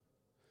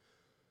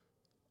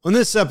On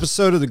this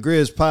episode of the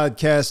Grizz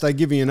Podcast, I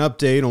give you an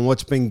update on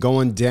what's been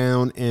going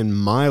down in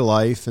my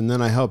life, and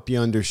then I help you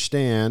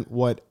understand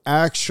what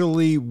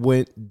actually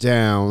went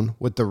down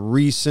with the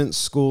recent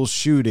school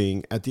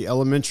shooting at the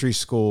elementary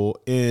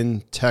school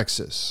in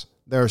Texas.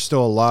 There are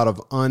still a lot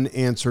of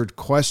unanswered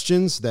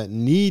questions that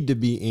need to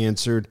be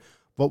answered,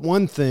 but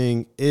one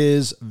thing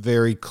is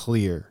very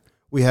clear.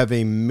 We have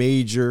a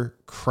major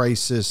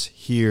crisis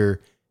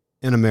here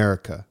in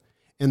America,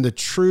 and the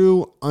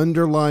true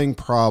underlying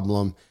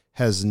problem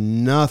has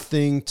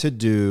nothing to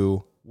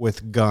do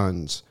with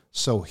guns.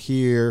 So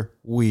here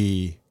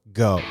we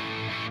go.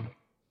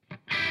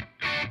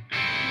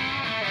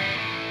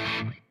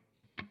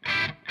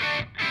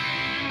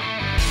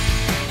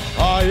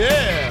 Oh,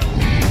 yeah.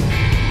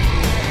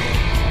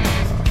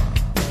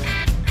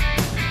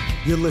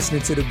 You're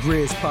listening to the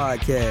Grizz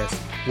Podcast,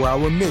 where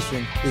our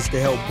mission is to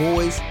help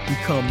boys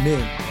become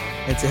men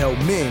and to help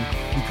men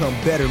become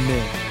better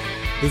men.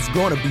 It's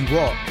gonna be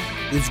raw,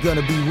 it's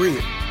gonna be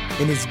real,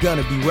 and it's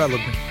gonna be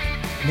relevant.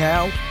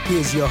 Now,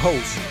 here's your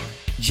host,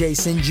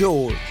 Jason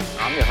George.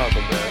 I'm your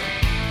Huckleberry.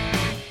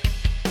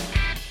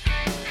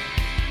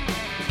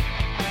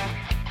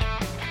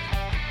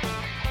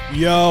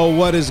 Yo,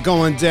 what is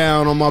going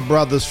down on my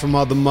brothers from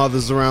other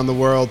mothers around the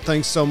world?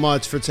 Thanks so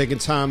much for taking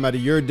time out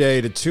of your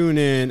day to tune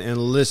in and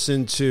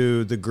listen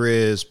to the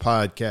Grizz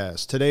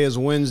Podcast. Today is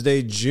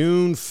Wednesday,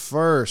 June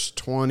 1st,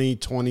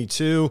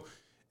 2022.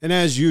 And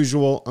as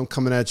usual, I'm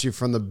coming at you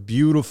from the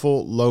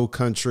beautiful low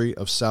country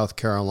of South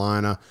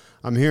Carolina.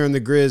 I'm here in the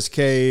Grizz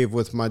Cave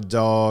with my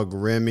dog,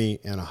 Remy,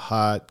 and a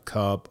hot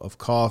cup of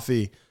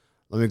coffee.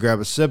 Let me grab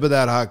a sip of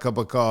that hot cup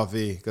of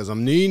coffee because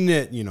I'm needing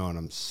it. You know what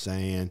I'm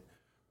saying?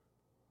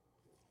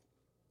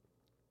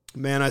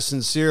 Man, I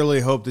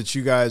sincerely hope that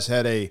you guys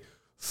had a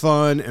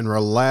fun and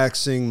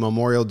relaxing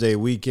Memorial Day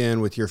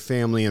weekend with your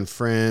family and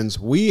friends.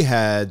 We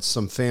had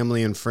some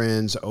family and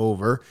friends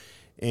over,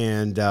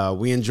 and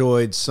we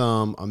enjoyed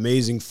some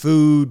amazing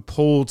food,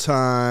 pool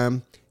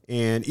time,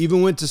 and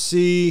even went to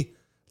see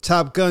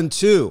Top Gun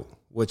 2,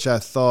 which I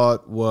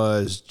thought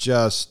was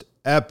just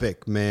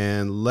epic,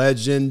 man.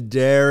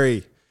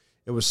 Legendary.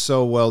 It was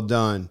so well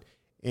done.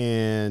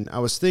 And I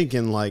was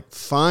thinking, like,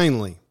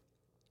 finally,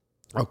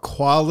 a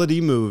quality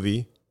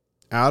movie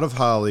out of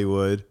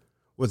Hollywood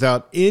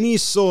without any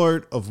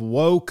sort of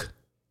woke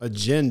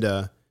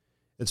agenda.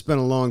 It's been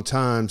a long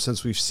time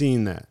since we've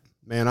seen that.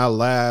 Man, I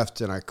laughed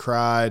and I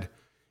cried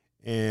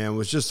and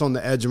was just on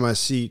the edge of my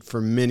seat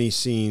for many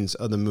scenes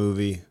of the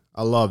movie.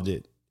 I loved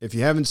it. If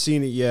you haven't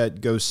seen it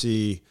yet, go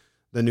see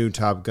the new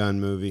Top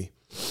Gun movie.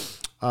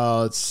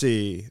 Let's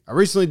see. I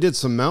recently did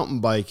some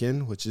mountain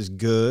biking, which is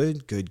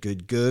good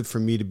for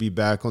me to be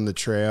back on the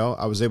trail.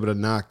 I was able to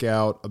knock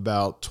out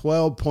about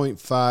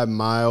 12.5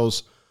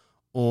 miles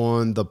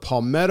on the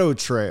Palmetto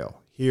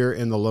Trail here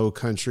in the low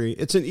country.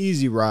 It's an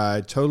easy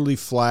ride, totally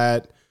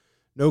flat,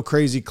 no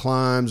crazy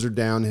climbs or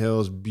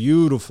downhills,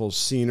 beautiful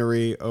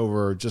scenery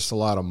over just a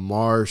lot of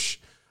marsh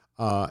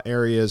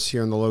areas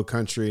here in the low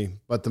country.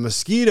 But the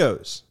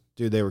mosquitoes,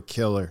 dude, they were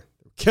killer.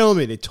 They were killing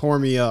me. They tore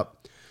me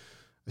up.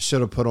 I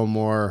should have put on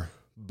more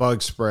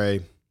bug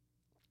spray.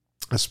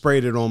 I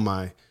sprayed it on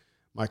my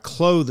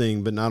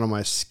clothing, but not on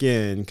my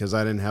skin because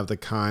I didn't have the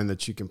kind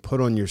that you can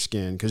put on your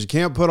skin because you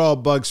can't put all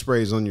bug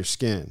sprays on your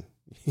skin.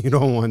 You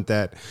don't want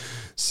that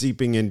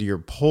seeping into your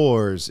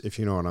pores, if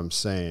you know what I'm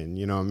saying.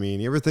 You know what I mean?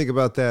 You ever think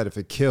about that? If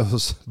it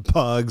kills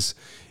bugs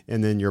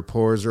and then your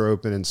pores are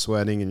open and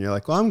sweating and you're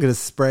like, well, I'm going to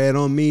spray it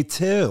on me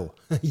too.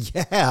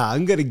 Yeah,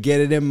 I'm going to get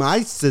it in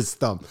my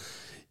system.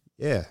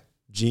 Yeah,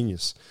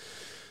 genius.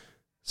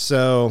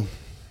 So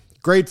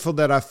grateful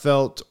that I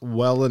felt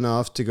well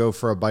enough to go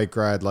for a bike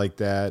ride like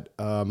that.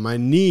 My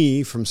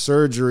knee from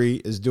surgery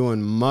is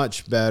doing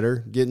much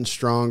better, getting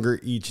stronger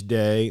each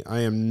day. I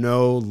am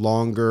no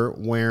longer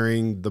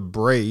wearing the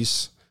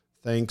brace.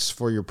 Thanks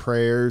for your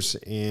prayers.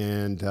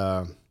 And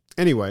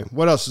anyway,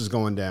 what else is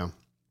going down?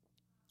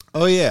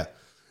 Oh, yeah.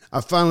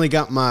 I finally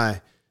got my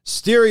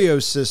stereo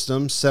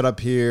system set up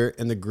here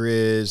in the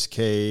Grizz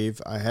Cave.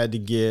 I had to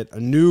get a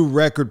new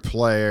record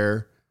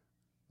player.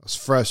 I was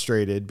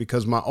frustrated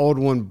because my old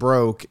one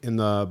broke in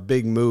the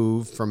big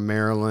move from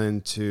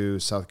Maryland to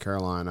South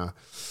Carolina.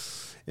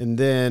 And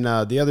then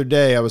the other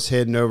day I was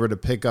heading over to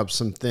pick up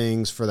some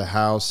things for the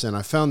house, and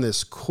I found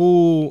this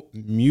cool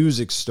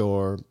music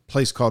store,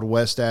 place called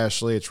West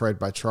Ashley. It's right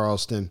by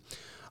Charleston.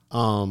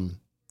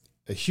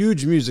 A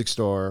huge music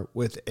store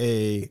with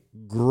a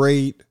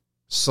great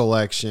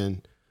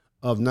selection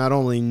of not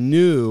only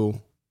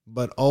new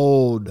but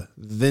old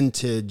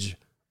vintage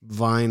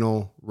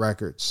vinyl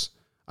records.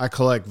 I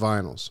collect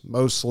vinyls,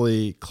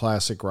 mostly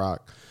classic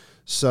rock.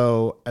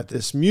 So at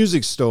this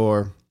music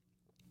store,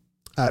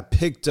 I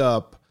picked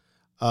up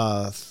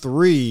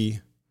 3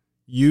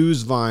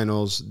 used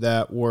vinyls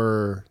that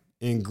were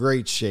in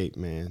great shape,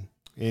 man.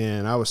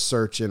 And I was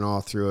searching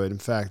all through it. In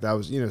fact, I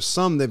was,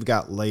 some they've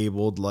got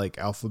labeled like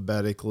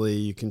alphabetically.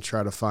 You can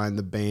try to find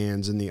the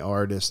bands and the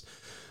artists.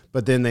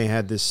 But then they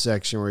had this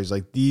section where he's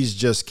like, these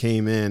just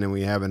came in and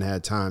we haven't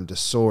had time to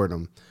sort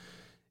them.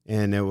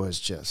 And it was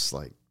just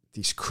like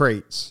these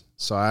crates.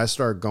 So I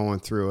started going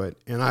through it,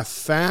 and I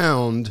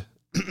found,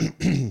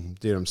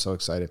 dude, I'm so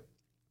excited.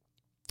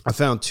 I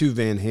found 2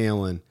 Van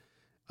Halen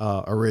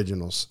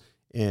originals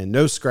and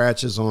no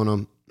scratches on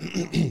them.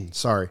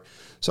 Sorry.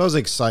 So I was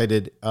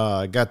excited.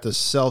 Got the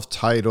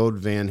self-titled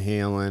Van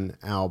Halen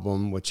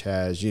album, which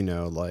has,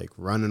 like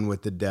Running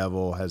with the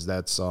Devil has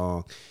that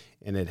song.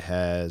 And it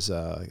has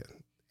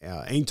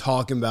Ain't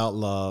Talking About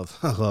Love.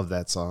 I love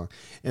that song.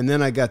 And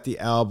then I got the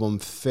album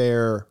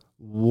Fair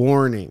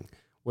Warning,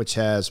 which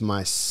has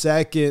my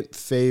second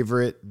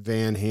favorite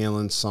Van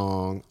Halen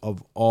song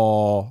of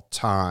all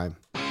time.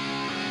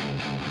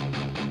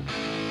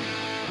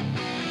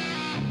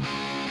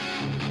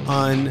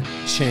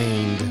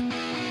 Unchained.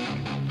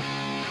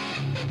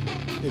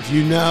 If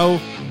you know,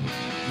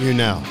 you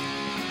know.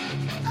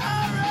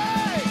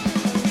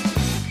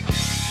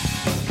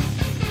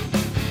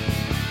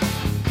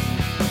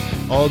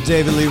 Old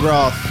David Lee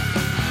Roth.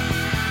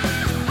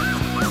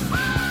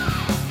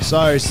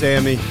 Sorry,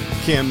 Sammy.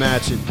 Can't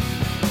match it.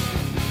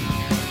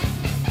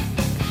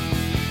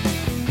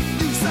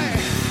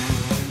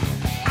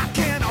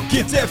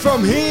 Get that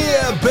from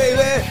here,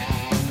 baby.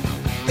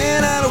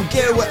 And I don't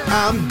care where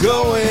I'm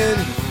going.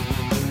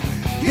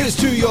 Here's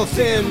to your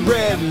thin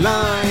red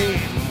line.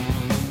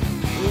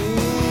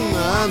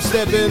 I'm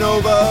stepping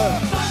over.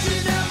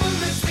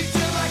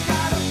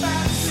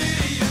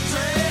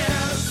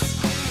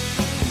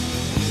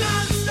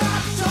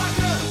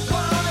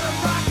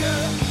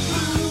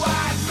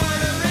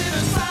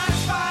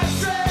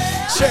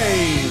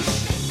 Change.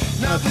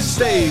 Nothing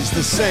stays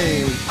the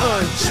same.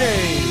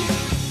 Unchained.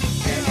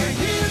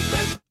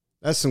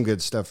 That's some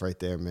good stuff right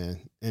there, man.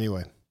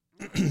 Anyway,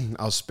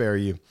 I'll spare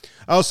you.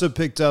 I also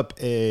picked up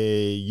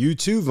a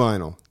U2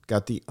 vinyl.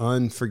 Got the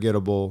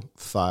Unforgettable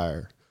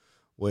Fire,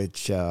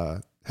 which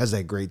has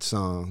that great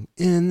song,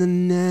 In the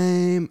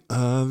Name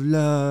of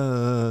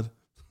Love.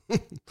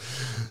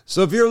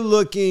 So if you're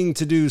looking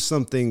to do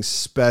something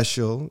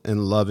special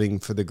and loving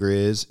for the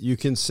Grizz, you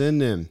can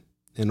send them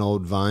an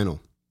old vinyl.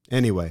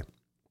 Anyway,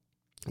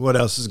 what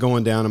else is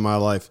going down in my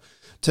life?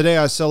 Today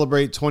I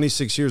celebrate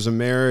 26 years of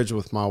marriage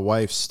with my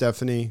wife,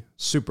 Stephanie.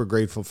 Super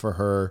grateful for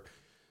her.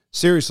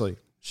 Seriously,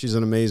 she's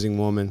an amazing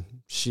woman.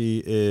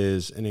 She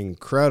is an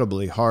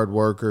incredibly hard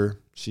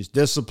worker. She's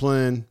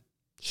disciplined.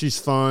 She's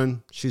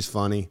fun. She's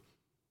funny.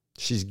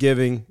 She's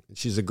giving.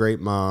 She's a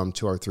great mom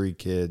to our 3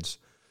 kids.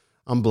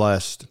 I'm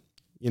blessed.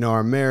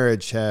 Our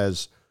marriage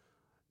has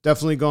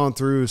definitely gone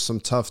through some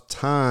tough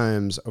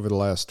times over the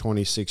last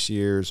 26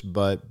 years,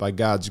 but by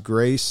God's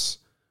grace,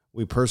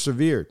 we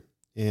persevered.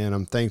 And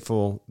I'm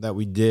thankful that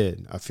we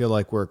did. I feel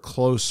like we're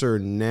closer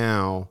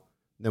now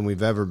than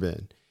we've ever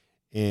been.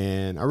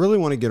 And I really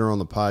want to get her on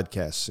the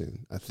podcast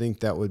soon. I think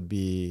that would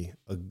be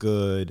a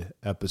good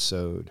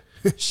episode.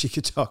 She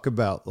could talk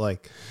about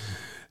like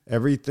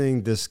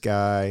everything this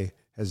guy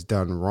has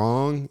done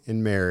wrong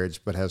in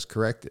marriage, but has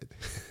corrected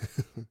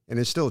and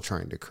is still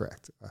trying to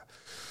correct.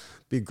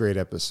 Be a great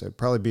episode.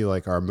 Probably be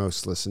like our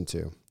most listened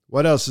to.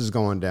 What else is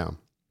going down?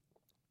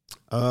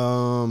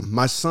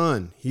 My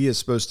son, he is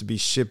supposed to be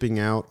shipping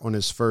out on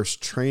his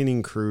first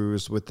training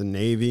cruise with the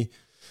Navy.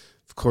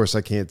 Of course,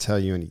 I can't tell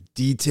you any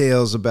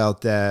details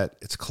about that.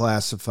 It's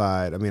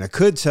classified. I mean, I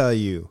could tell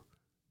you,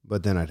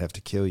 but then I'd have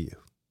to kill you.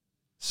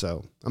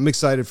 So I'm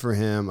excited for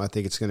him. I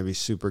think it's going to be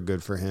super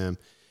good for him.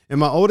 And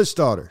my oldest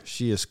daughter,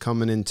 she is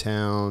coming in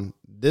town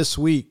this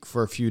week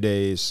for a few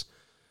days.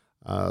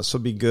 So it'll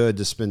be good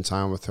to spend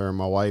time with her.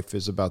 My wife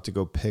is about to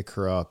go pick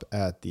her up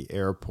at the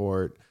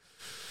airport.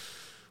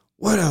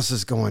 What else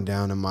is going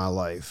down in my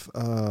life?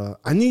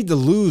 I need to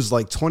lose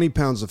like 20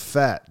 pounds of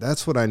fat.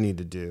 That's what I need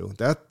to do.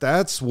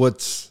 That's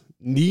what's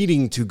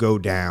needing to go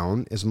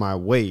down is my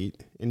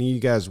weight. Any of you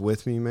guys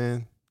with me,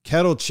 man?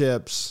 Kettle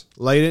chips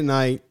late at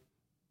night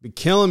be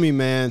killing me,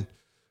 man.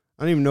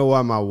 I don't even know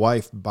why my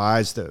wife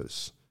buys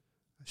those.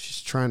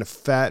 She's trying to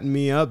fatten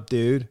me up,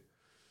 dude.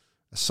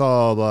 I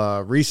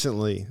saw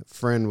recently a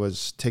friend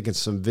was taking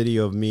some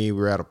video of me.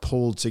 We were at a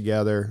pool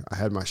together. I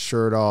had my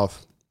shirt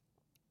off.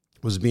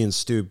 Was being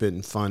stupid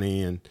and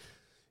funny and,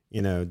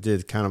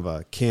 did kind of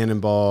a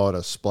cannonball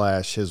to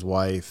splash his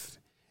wife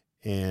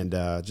and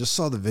just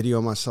saw the video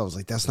of myself. I was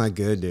like, that's not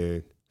good,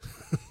 dude.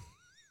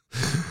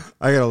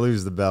 I got to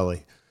lose the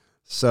belly.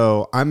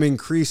 So I'm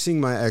increasing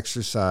my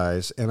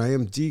exercise and I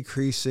am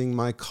decreasing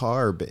my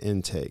carb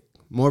intake,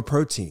 more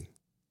protein.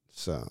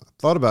 So I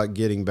thought about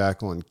getting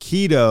back on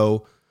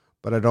keto,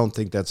 but I don't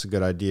think that's a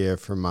good idea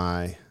for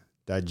my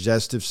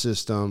digestive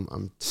system.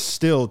 I'm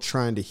still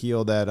trying to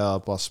heal that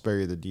up. I'll spare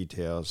you the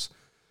details.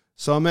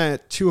 So I'm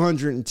at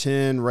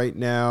 210 right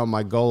now.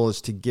 My goal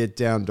is to get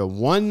down to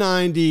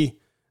 190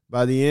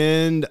 by the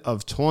end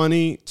of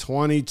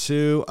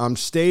 2022. I'm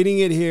stating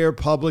it here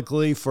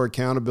publicly for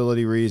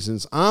accountability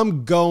reasons.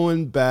 I'm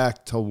going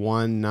back to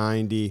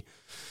 190,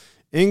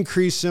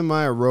 increasing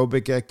my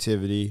aerobic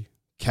activity,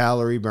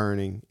 calorie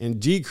burning, and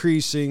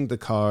decreasing the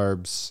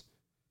carbs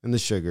and the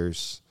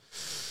sugars.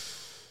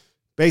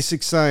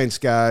 Basic science,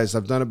 guys.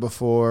 I've done it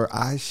before.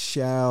 I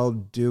shall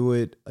do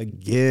it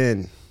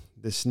again.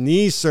 This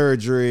knee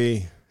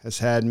surgery has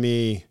had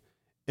me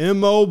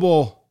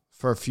immobile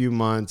for a few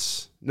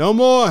months. No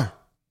more.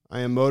 I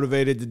am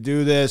motivated to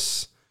do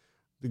this.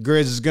 The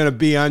Grizz is going to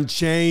be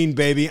unchained,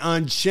 baby.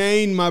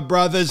 Unchained, my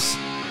brothers.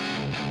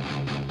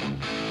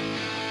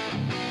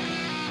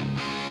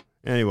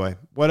 Anyway,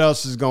 what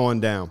else is going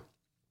down?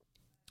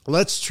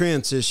 Let's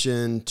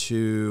transition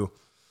to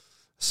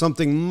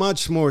something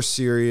much more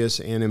serious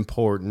and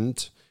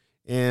important.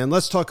 And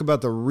let's talk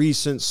about the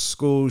recent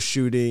school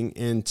shooting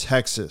in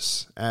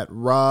Texas at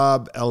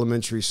Robb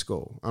Elementary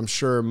School. I'm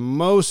sure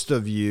most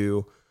of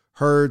you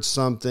heard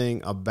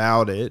something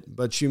about it,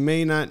 but you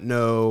may not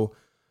know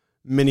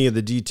many of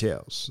the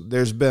details.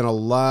 There's been a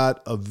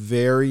lot of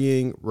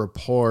varying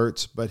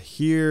reports, but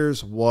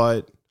here's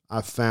what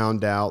I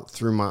found out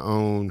through my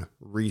own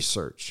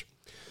research.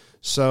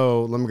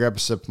 So let me grab a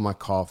sip of my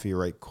coffee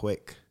right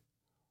quick.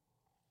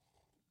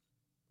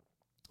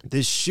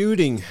 This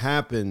shooting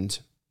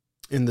happened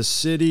in the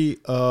city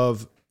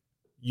of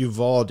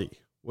Uvalde,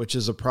 which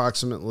is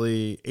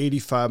approximately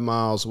 85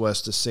 miles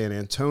west of San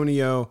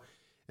Antonio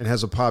and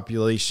has a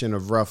population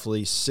of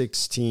roughly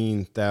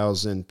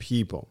 16,000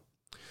 people.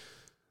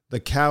 The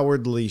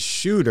cowardly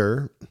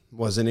shooter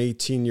was an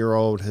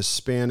 18-year-old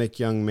Hispanic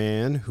young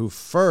man who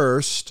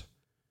first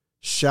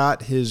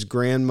shot his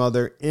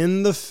grandmother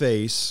in the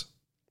face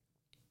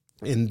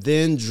and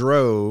then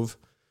drove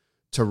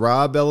to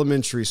Robb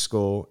Elementary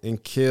School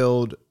and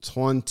killed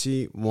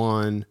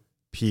 21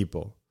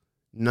 people,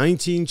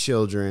 19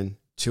 children,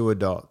 2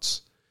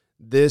 adults.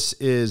 This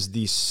is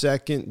the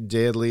second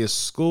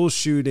deadliest school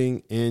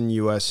shooting in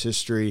U.S.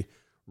 history,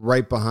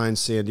 right behind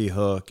Sandy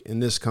Hook,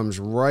 and this comes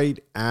right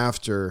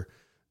after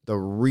the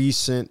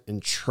recent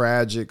and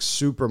tragic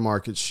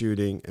supermarket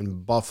shooting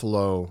in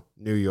Buffalo,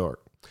 New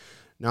York.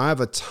 Now, I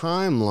have a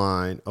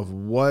timeline of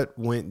what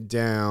went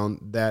down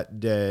that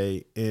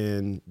day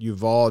in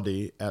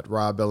Uvalde at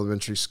Robb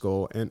Elementary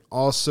School, and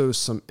also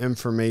some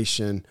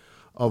information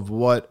of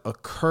what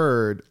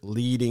occurred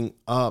leading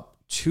up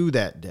to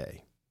that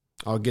day.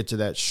 I'll get to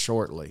that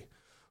shortly.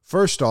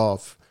 First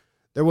off,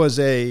 there was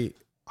a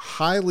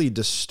highly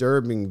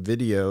disturbing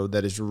video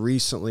that has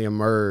recently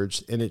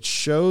emerged, and it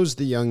shows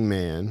the young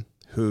man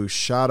who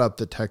shot up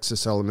the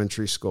Texas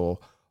elementary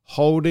school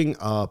holding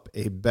up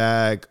a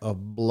bag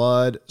of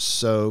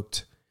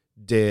blood-soaked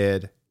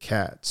dead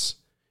cats,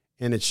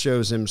 and it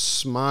shows him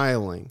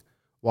smiling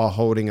while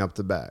holding up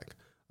the bag.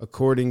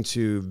 According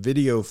to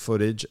video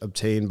footage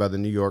obtained by the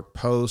New York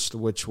Post,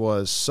 which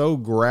was so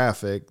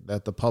graphic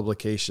that the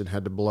publication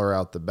had to blur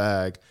out the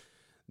bag,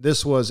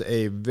 this was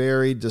a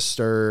very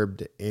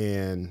disturbed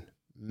and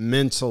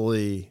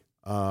mentally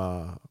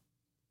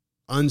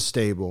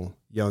unstable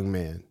young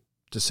man,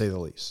 to say the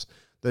least.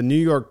 The New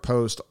York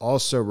Post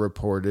also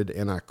reported,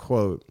 and I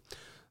quote,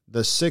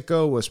 "The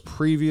sicko was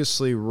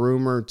previously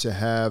rumored to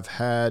have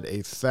had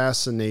a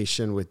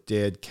fascination with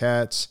dead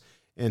cats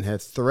and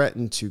had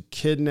threatened to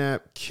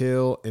kidnap,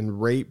 kill,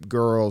 and rape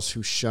girls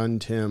who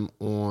shunned him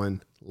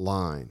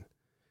online."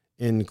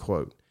 End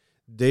quote.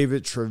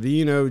 David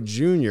Trevino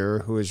Jr.,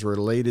 who is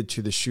related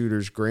to the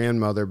shooter's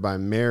grandmother by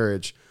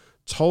marriage,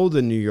 told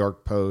the New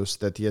York Post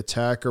that the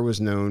attacker was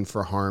known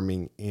for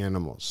harming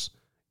animals.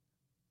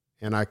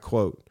 And I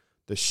quote,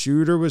 "The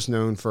shooter was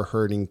known for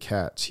hurting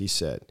cats," he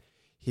said.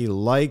 "He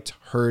liked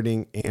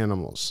hurting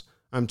animals.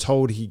 I'm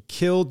told he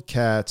killed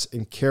cats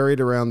and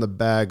carried around the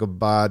bag of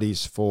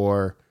bodies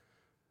for,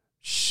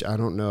 I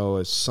don't know,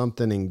 it's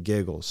something in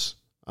giggles."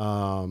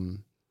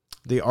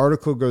 The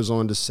article goes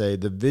on to say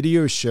the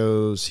video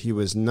shows he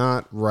was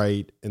not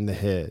right in the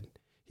head.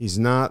 He's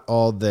not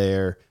all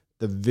there.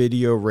 The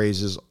video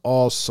raises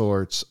all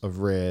sorts of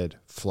red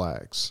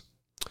flags.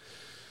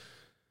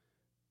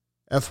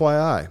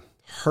 FYI,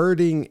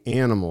 hurting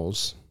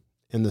animals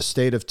in the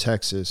state of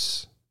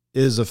Texas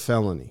is a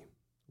felony,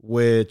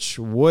 which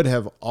would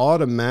have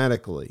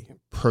automatically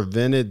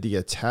prevented the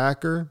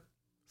attacker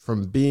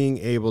from being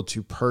able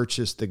to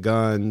purchase the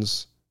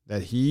guns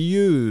that he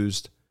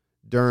used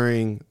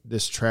during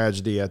this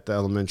tragedy at the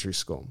elementary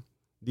school.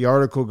 The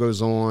article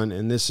goes on,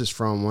 and this is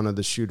from one of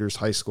the shooter's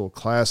high school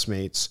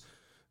classmates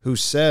who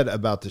said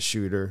about the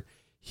shooter,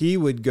 he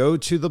would go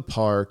to the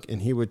park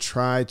and he would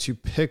try to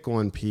pick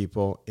on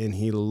people, and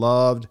he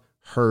loved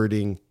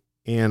hurting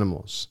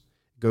animals.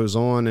 It goes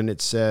on and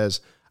it says,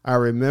 "I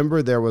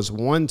remember there was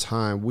one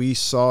time we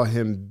saw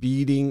him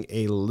beating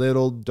a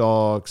little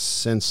dog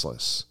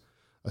senseless."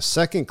 A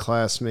second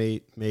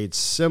classmate made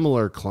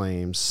similar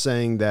claims,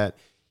 saying that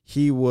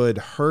he would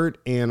hurt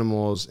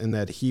animals and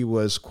that he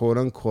was, quote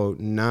unquote,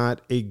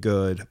 not a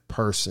good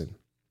person.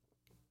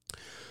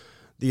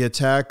 The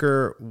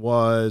attacker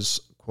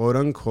was, quote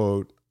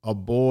unquote, a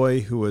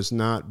boy who was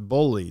not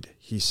bullied,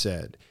 he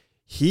said.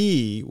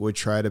 He would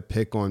try to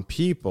pick on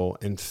people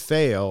and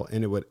fail,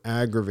 and it would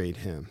aggravate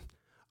him.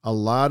 A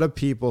lot of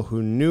people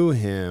who knew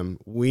him,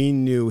 we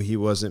knew he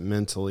wasn't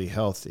mentally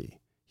healthy,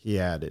 he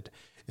added.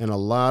 And a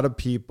lot of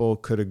people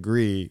could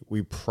agree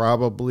we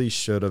probably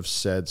should have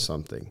said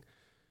something.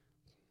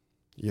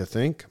 You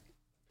think?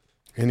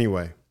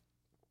 Anyway,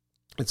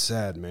 it's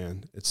sad,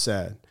 man. It's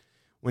sad.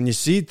 When you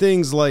see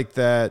things like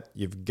that,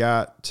 you've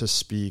got to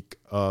speak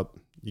up.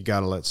 You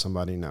got to let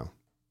somebody know.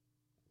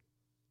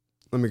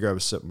 Let me grab a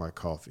sip of my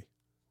coffee.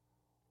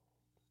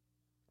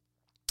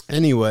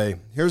 Anyway,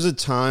 here's a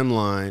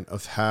timeline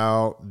of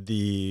how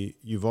the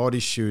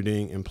Uvalde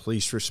shooting and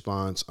police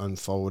response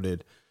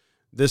unfolded.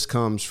 This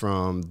comes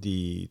from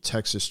the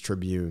Texas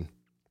Tribune.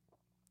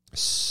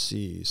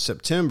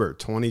 September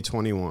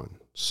 2021.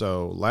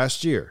 So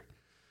last year,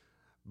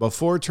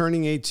 before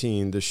turning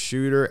 18, the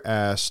shooter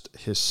asked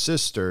his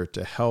sister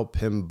to help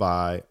him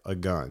buy a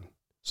gun.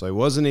 So he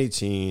wasn't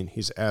 18.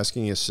 He's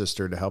asking his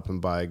sister to help him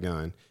buy a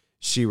gun.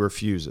 She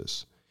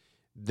refuses.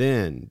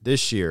 Then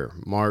this year,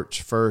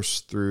 March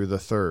 1st through the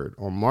 3rd.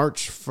 On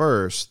March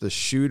 1st, the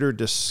shooter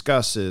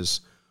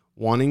discusses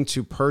wanting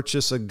to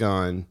purchase a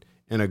gun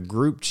in a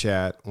group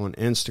chat on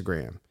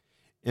Instagram.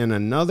 In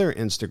another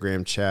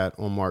Instagram chat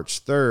on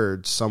March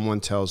 3rd, someone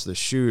tells the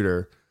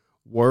shooter,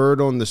 "Word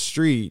on the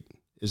street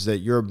is that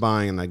you're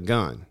buying a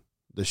gun."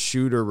 The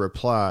shooter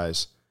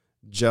replies,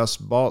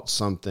 "Just bought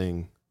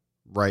something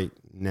right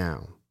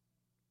now."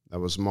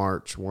 That was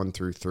March 1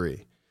 through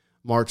 3.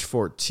 March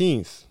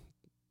 14th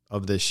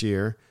of this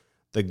year,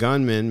 the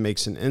gunman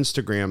makes an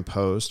Instagram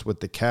post with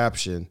the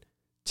caption,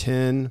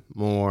 10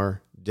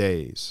 more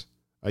days.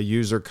 A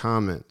user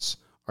comments,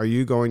 "Are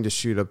you going to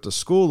shoot up the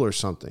school or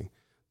something?"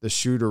 The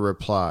shooter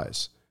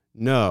replies,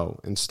 "No,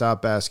 and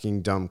stop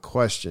asking dumb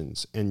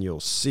questions, and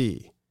you'll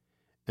see."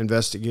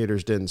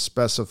 Investigators didn't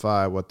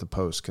specify what the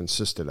post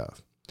consisted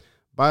of.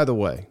 By the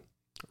way,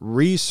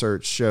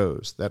 research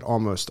shows that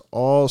almost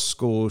all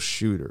school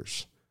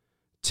shooters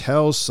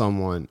tell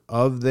someone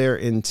of their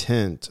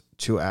intent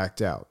to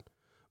act out.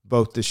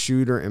 Both the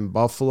shooter in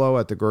Buffalo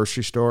at the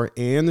grocery store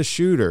and the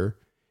shooter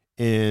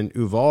in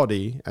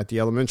Uvalde at the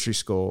elementary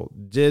school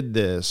did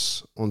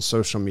this on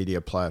social media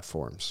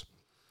platforms.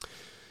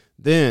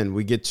 Then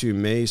we get to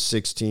May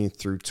 16th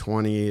through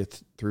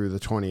the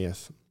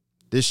 20th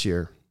this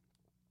year.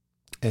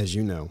 As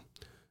you know,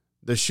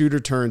 the shooter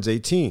turns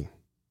 18,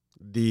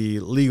 the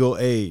legal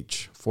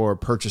age for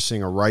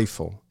purchasing a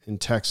rifle in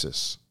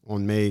Texas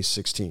on May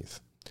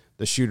 16th.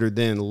 The shooter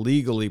then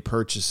legally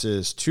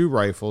purchases 2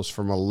 rifles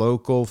from a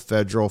local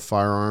federal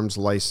firearms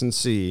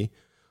licensee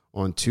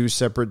on 2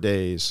 separate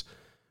days.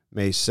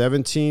 May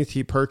 17th,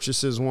 he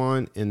purchases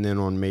one, and then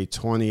on May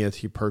 20th,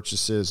 he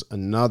purchases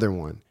another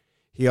one.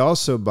 He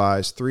also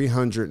buys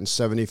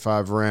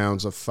 375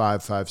 rounds of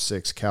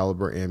 .556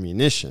 caliber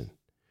ammunition.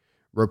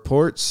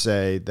 Reports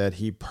say that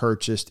he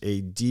purchased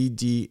a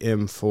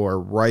DD-M4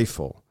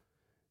 rifle.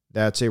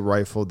 That's a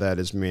rifle that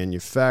is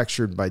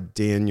manufactured by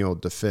Daniel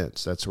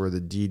Defense. That's where the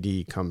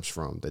DD comes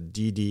from, the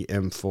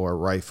DD-M4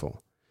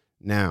 rifle.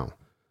 Now,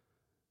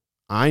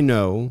 I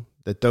know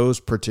that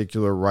those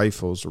particular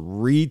rifles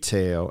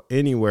retail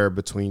anywhere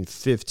between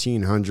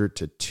 $1,500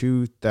 to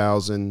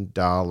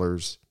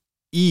 $2,000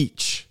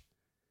 each.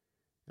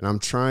 And I'm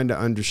trying to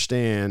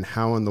understand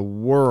how in the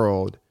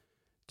world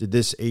did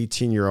this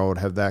 18-year-old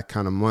have that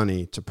kind of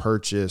money to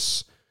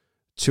purchase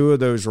 2 of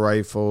those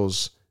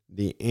rifles,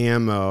 the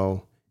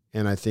ammo,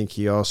 and I think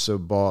he also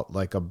bought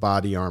like a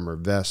body armor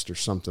vest or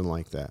something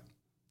like that.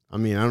 I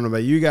mean, I don't know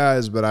about you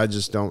guys, but I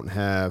just don't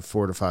have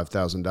 $4,000 to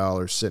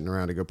 $5,000 sitting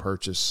around to go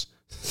purchase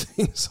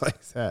things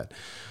like that.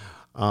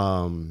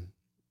 I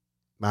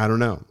don't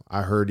know.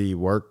 I heard he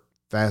worked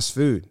fast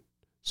food,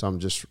 so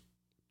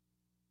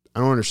I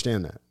don't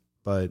understand that.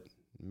 But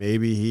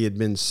maybe he had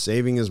been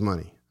saving his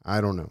money.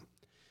 I don't know.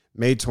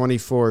 May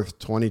 24th,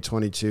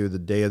 2022, the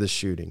day of the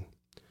shooting.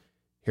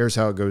 Here's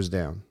how it goes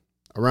down.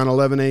 Around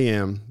 11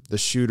 a.m., the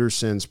shooter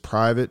sends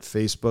private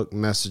Facebook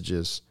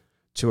messages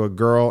to a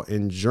girl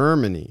in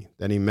Germany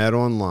that he met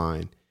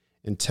online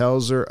and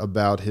tells her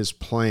about his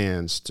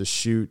plans to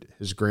shoot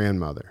his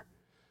grandmother.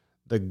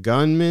 The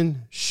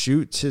gunman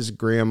shoots his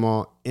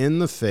grandma in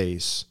the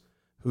face,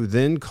 who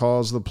then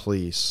calls the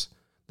police.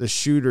 The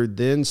shooter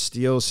then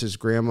steals his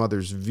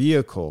grandmother's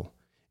vehicle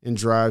and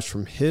drives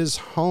from his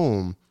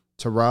home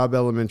to Robb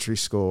Elementary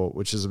School,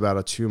 which is about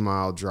a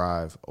 2-mile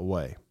drive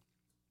away.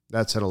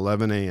 That's at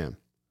 11 a.m.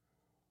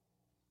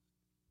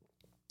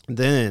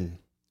 Then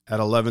at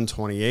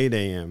 11:28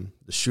 a.m.,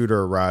 the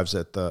shooter arrives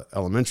at the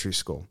elementary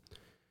school.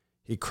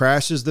 He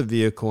crashes the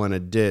vehicle in a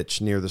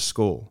ditch near the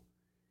school.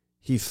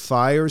 He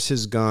fires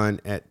his gun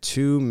at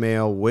 2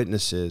 male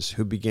witnesses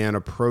who began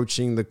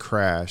approaching the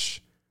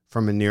crash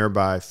from a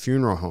nearby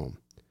funeral home.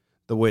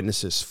 The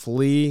witnesses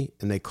flee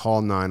and they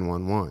call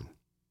 911.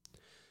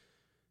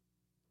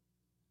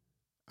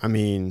 I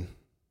mean,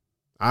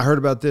 I heard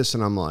about this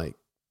and I'm like,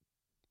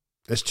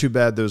 it's too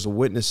bad those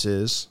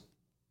witnesses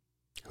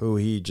who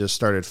he just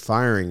started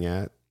firing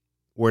at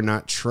were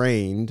not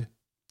trained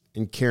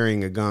in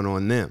carrying a gun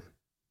on them,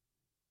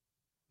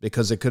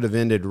 because it could have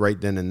ended right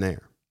then and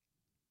there.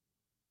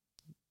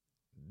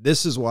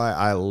 This is why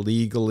I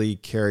legally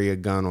carry a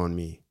gun on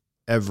me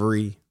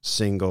every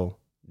single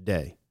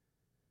day.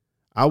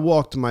 I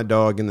walked my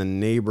dog in the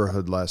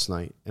neighborhood last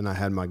night and I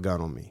had my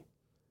gun on me.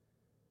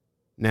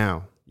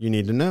 Now, you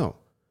need to know,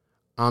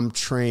 I'm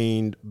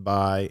trained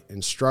by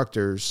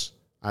instructors.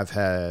 I've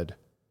had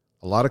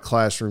a lot of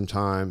classroom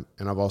time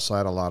and I've also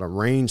had a lot of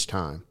range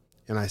time,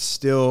 and I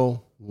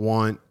still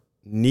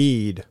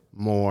need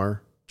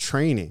more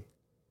training.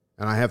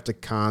 And I have to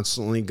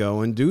constantly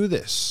go and do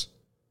this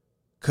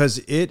because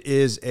it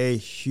is a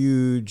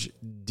huge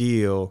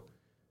deal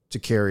to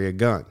carry a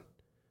gun.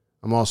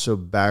 I'm also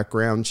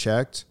background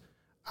checked.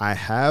 I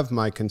have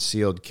my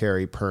concealed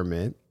carry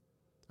permit.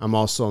 I'm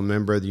also a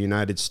member of the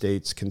United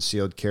States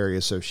Concealed Carry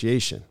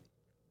Association.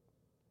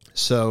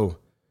 So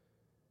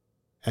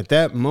at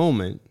that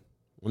moment,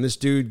 when this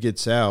dude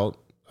gets out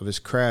of his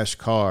crashed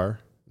car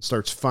and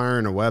starts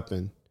firing a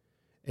weapon,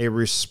 a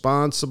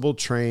responsible,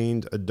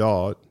 trained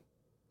adult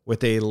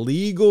with a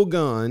legal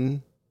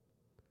gun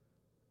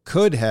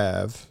could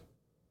have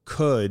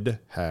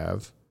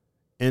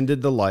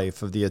ended the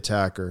life of the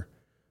attacker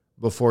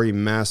before he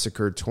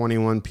massacred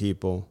 21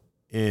 people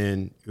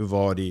in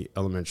Uvalde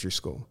Elementary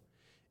School.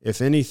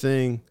 If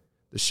anything,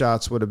 the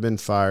shots would have been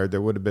fired.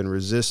 There would have been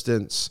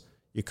resistance.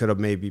 You could have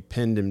maybe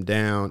pinned him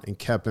down and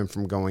kept him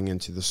from going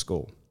into the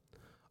school.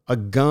 A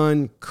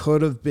gun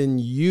could have been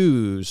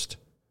used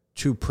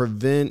to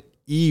prevent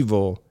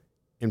evil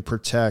and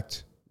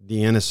protect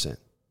the innocent.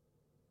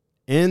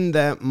 In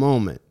that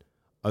moment,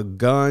 a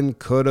gun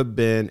could have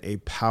been a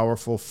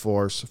powerful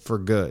force for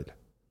good,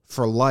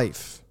 for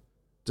life,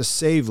 to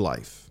save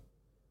life.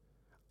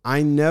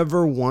 I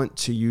never want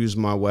to use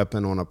my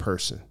weapon on a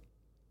person.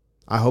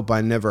 I hope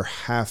I never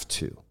have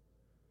to.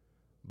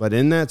 But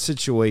in that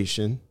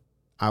situation,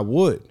 I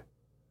would,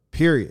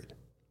 period.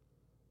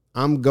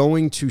 I'm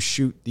going to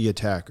shoot the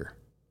attacker.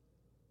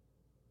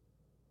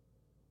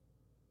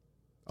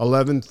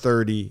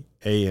 11:30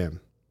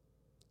 a.m.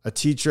 A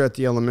teacher at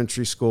the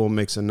elementary school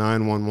makes a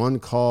 911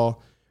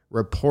 call,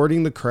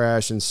 reporting the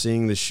crash and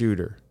seeing the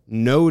shooter,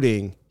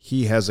 noting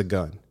he has a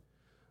gun.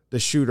 The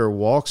shooter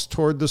walks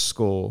toward the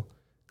school,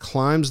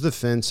 climbs the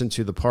fence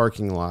into the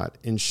parking lot,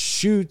 and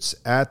shoots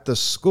at the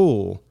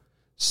school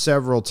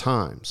several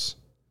times.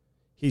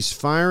 He's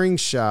firing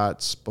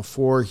shots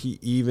before he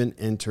even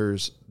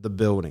enters the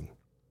building.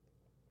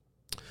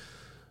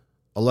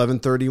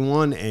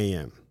 11:31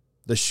 a.m.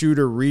 The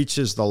shooter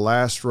reaches the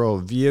last row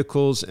of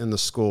vehicles in the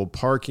school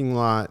parking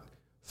lot,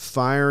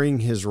 firing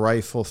his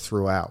rifle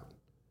throughout.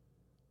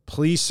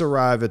 Police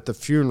arrive at the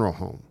funeral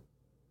home.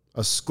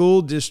 A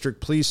school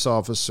district police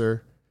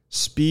officer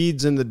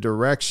speeds in the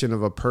direction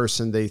of a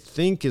person they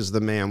think is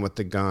the man with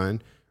the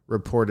gun,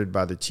 reported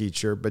by the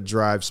teacher, but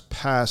drives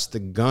past the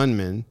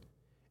gunman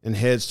and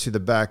heads to the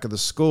back of the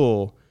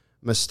school,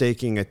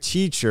 mistaking a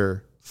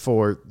teacher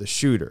for the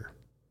shooter.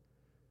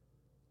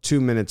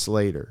 2 minutes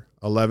later,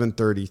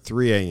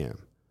 11:33 a.m.,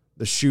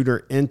 the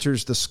shooter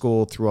enters the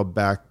school through a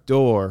back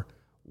door,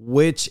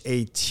 which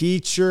a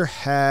teacher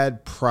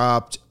had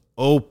propped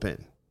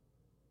open.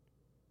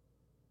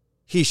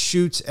 He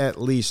shoots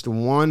at least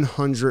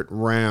 100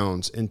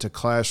 rounds into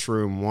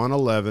classroom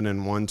 111 and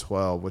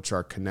 112, which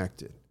are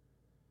connected.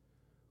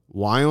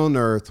 Why on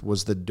earth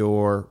was the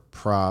door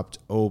propped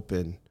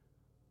open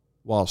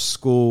while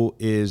school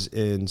is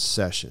in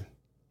session?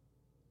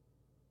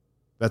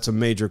 That's a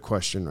major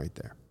question right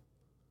there.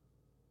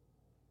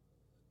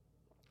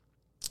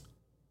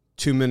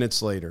 2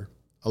 minutes later,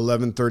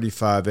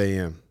 11:35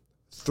 a.m.,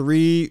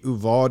 3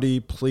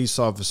 Uvalde police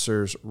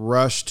officers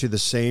rush to the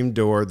same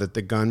door that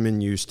the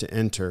gunman used to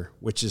enter,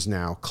 which is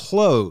now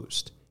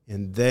closed,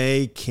 and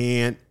they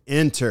can't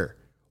enter.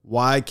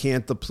 Why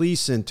can't the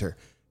police enter?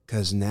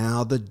 Because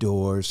now the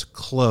door's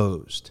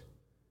closed.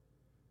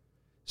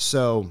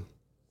 So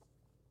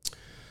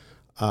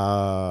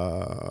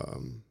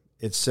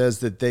it says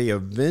that they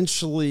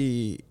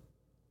eventually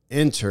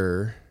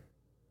enter.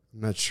 I'm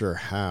not sure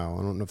how.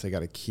 I don't know if they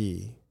got a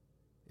key.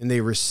 And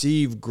they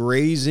receive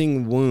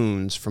grazing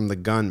wounds from the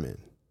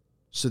gunman.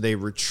 So they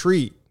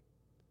retreat.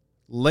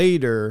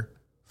 Later,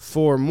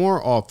 4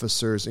 more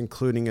officers,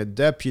 including a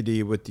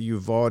deputy with the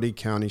Uvalde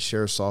County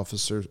Sheriff's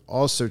officers,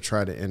 also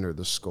try to enter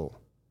the school.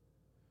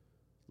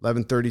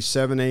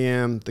 11:37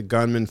 a.m., the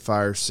gunman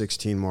fires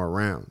 16 more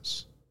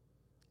rounds.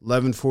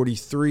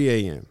 11:43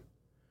 a.m.,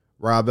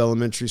 Robb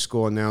Elementary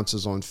School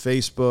announces on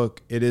Facebook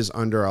it is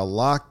under a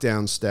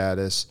lockdown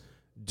status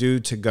due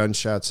to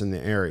gunshots in the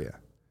area.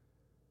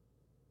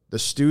 The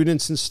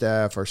students and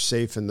staff are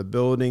safe in the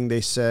building, they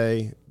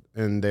say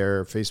in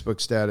their Facebook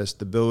status.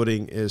 The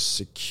building is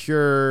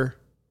secure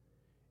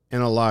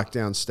in a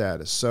lockdown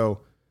status.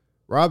 So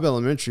Robb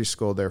Elementary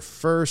School, their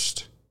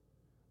first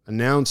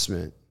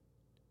announcement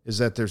is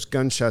that there's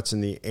gunshots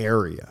in the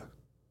area,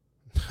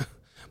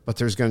 but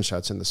there's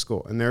gunshots in the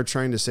school. And they're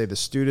trying to say the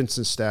students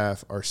and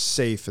staff are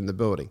safe in the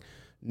building.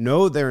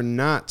 No, they're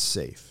not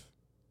safe.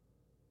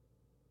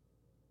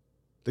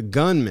 The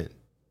gunman,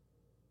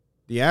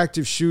 the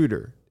active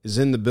shooter, is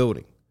in the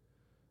building.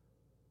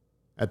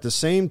 At the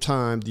same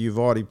time, the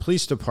Uvalde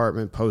Police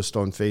Department posts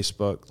on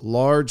Facebook,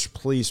 large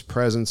police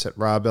presence at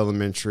Robb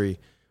Elementary.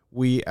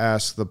 We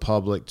ask the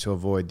public to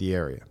avoid the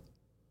area.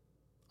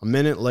 A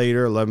minute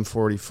later,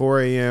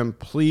 11:44 a.m.,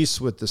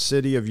 police with the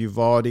city of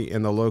Uvalde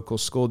and the local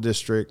school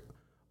district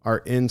are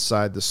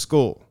inside the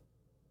school.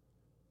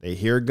 They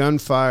hear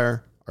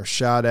gunfire, are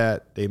shot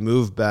at, they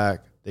move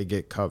back, they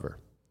get cover.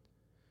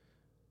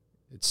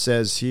 It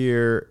says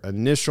here,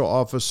 initial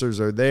officers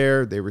are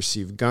there. They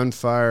receive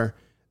gunfire.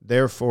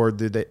 Therefore,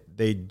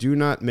 they do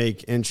not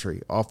make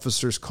entry.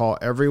 Officers call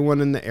everyone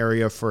in the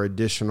area for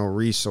additional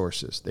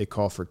resources. They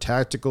call for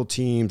tactical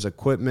teams,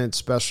 equipment,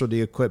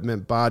 specialty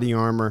equipment, body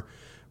armor,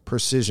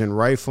 precision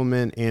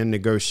riflemen, and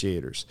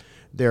negotiators.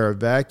 They're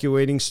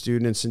evacuating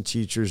students and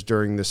teachers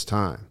during this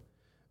time.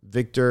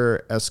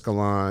 Victor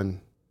Escalon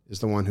is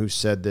the one who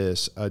said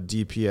this, a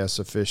DPS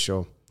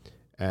official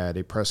at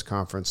a press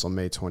conference on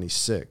May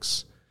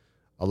 26.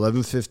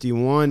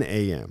 11:51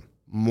 a.m.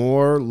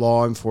 More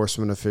law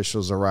enforcement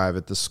officials arrive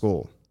at the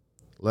school.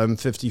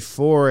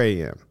 11:54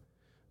 a.m.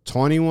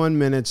 21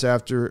 minutes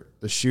after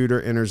the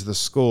shooter enters the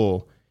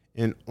school,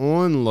 an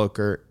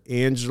onlooker,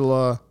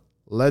 Angela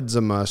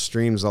Ledzema,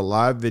 streams a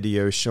live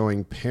video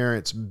showing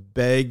parents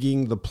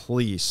begging the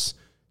police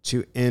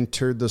to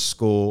enter the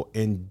school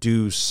and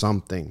do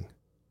something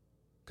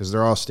because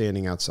they're all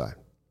standing outside.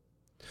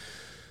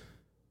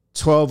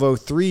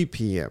 12:03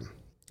 p.m.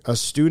 A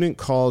student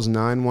calls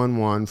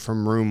 911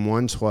 from room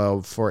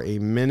 112 for a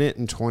minute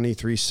and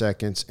 23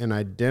 seconds and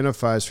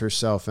identifies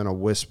herself in a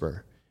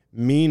whisper.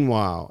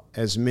 Meanwhile,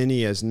 as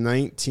many as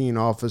 19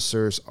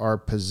 officers are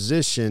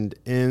positioned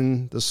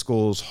in the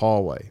school's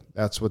hallway.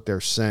 That's what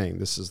they're saying.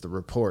 This is the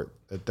report,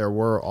 that there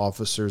were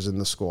officers in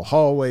the school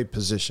hallway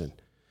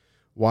positioned.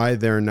 Why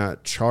they're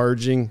not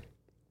charging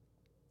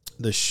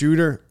the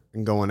shooter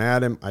and going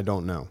at him, I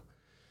don't know.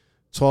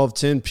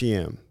 12:10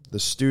 p.m. The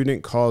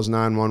student calls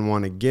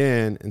 911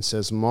 again and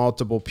says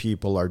multiple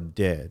people are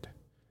dead.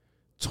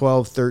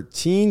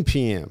 12:13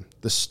 p.m.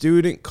 The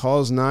student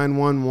calls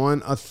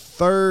 911 a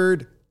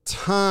third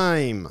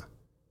time.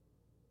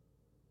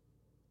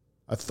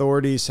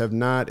 Authorities have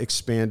not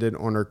expanded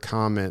on her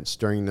comments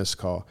during this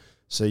call.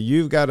 So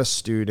you've got a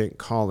student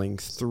calling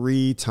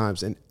 3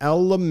 times, an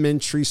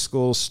elementary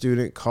school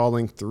student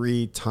calling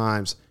 3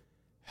 times.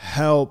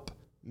 Help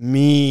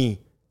me,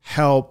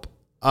 help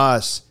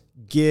us,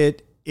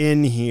 get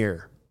in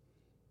here.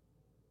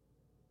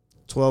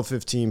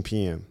 12:15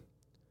 p.m.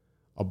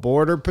 A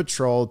Border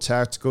Patrol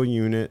tactical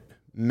unit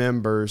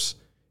members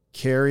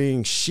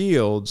carrying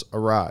shields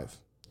arrive.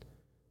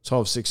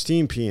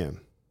 12:16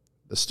 p.m.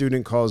 The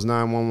student calls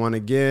 911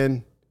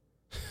 again.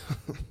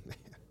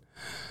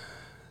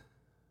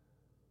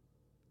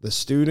 The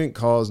student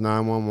calls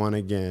 911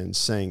 again,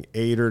 saying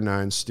 8 or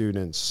 9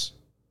 students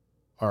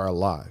are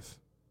alive.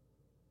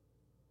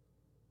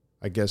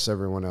 I guess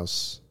everyone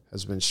else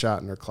has been shot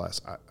in their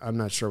class. I'm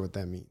not sure what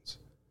that means.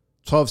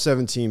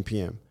 12:17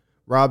 p.m.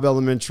 Robb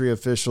Elementary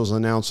officials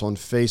announce on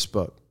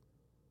Facebook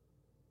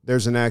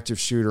there's an active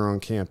shooter on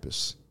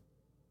campus.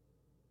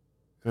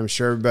 And I'm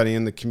sure everybody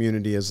in the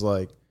community is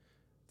like,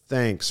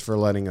 thanks for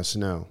letting us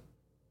know,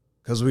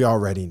 because we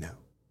already know.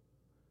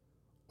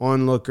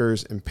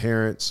 Onlookers and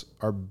parents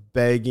are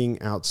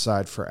begging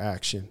outside for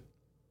action.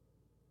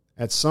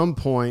 At some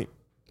point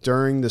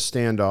during the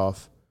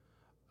standoff,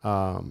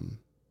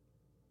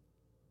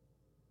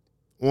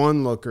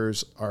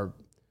 onlookers are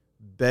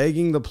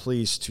begging the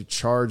police to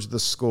charge the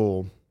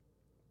school,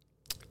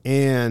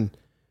 and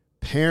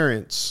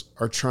parents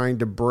are trying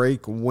to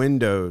break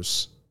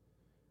windows,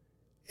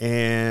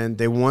 and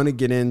they want to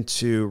get in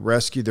to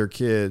rescue their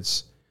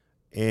kids,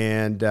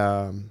 and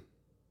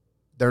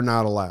they're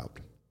not allowed.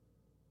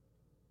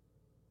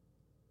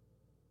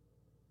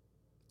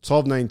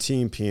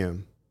 12:19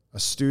 p.m. A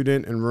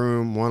student in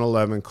room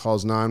 111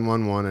 calls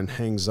 911 and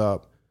hangs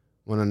up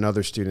when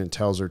another student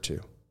tells her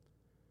to.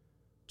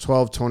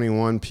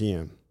 12:21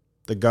 p.m.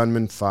 The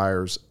gunman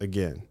fires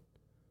again.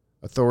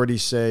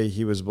 Authorities say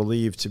he was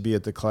believed to be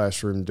at the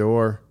classroom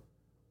door.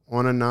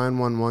 On a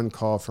 911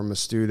 call from a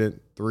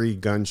student, 3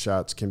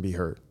 gunshots can be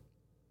heard.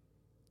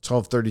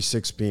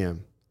 12:36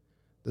 p.m.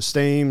 The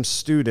same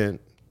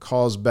student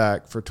calls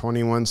back for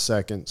 21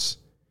 seconds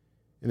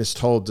and is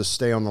told to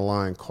stay on the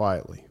line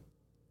quietly.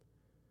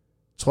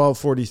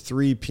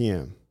 12:43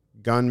 p.m.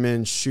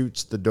 Gunman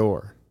shoots the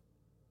door.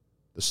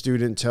 The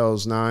student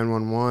tells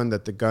 911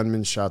 that the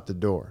gunman shot the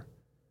door.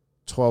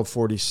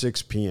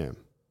 12:46 p.m.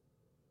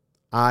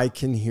 I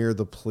can hear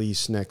the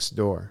police next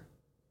door,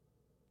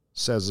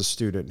 says a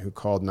student who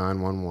called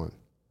 911.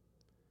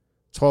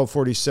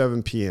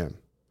 12:47 p.m.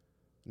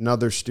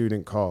 Another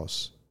student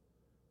calls.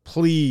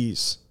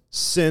 Please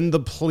send the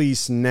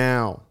police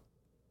now.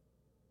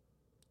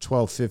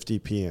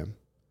 12:50 p.m.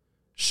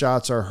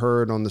 Shots are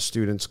heard on the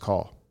student's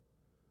call.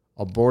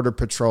 A Border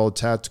Patrol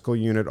tactical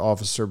unit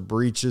officer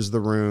breaches the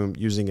room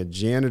using a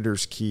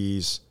janitor's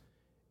keys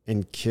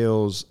and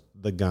kills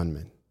the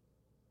gunman.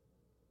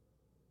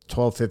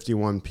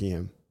 12:51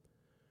 p.m.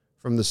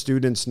 From the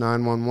student's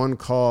 911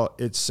 call,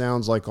 it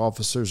sounds like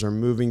officers are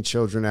moving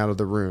children out of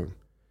the room.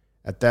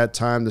 At that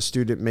time, the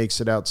student makes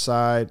it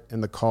outside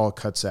and the call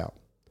cuts out.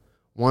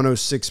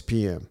 1:06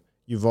 p.m.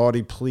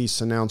 Uvalde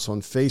police announce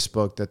on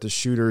Facebook that the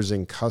shooter is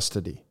in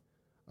custody.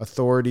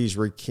 Authorities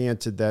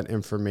recanted that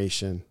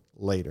information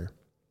later.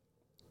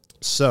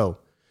 So,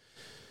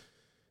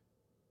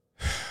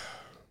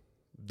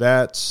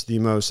 that's the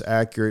most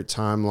accurate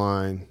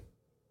timeline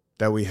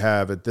that we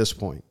have at this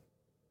point.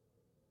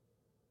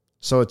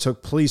 So it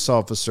took police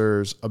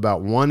officers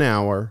about 1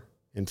 hour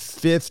and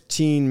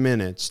 15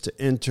 minutes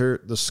to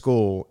enter the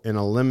school and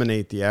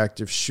eliminate the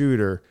active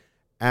shooter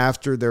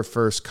after their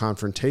first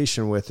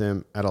confrontation with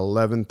him at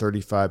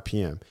 11:35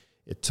 p.m.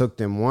 It took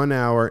them 1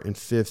 hour and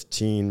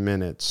 15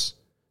 minutes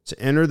to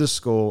enter the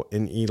school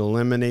and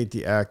eliminate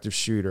the active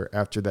shooter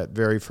after that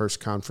very first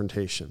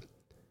confrontation.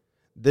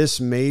 This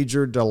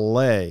major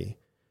delay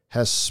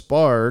has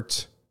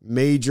sparked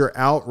major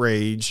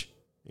outrage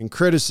and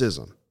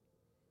criticism.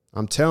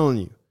 I'm telling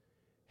you,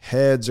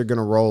 heads are going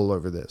to roll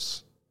over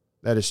this.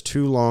 That is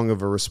too long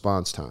of a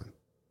response time.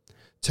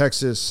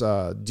 Texas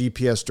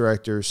DPS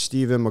Director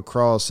Stephen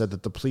McCraw said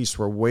that the police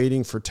were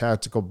waiting for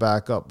tactical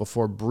backup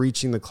before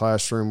breaching the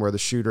classroom where the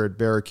shooter had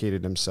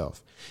barricaded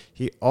himself.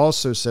 He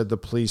also said the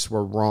police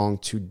were wrong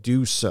to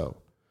do so.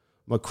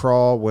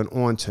 McCraw went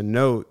on to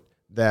note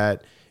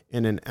that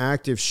in an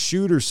active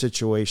shooter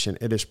situation,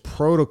 it is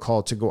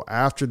protocol to go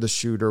after the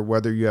shooter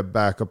whether you have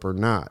backup or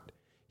not.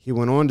 He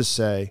went on to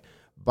say,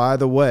 by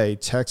the way,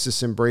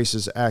 Texas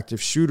embraces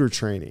active shooter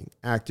training,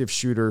 active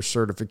shooter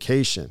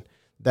certification.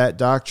 That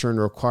doctrine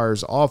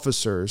requires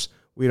officers,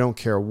 we don't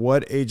care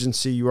what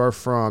agency you are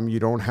from, you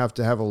don't have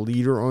to have a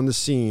leader on the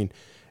scene.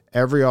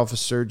 Every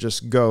officer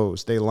just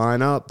goes. They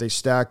line up, they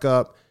stack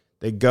up,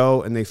 they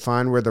go and they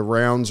find where the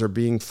rounds are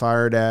being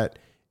fired at,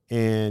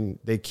 and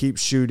they keep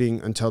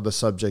shooting until the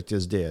subject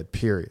is dead,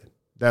 period.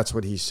 That's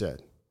what he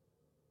said.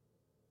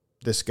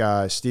 This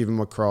guy, Stephen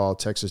McCraw,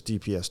 Texas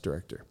DPS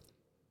Director.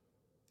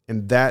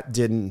 And that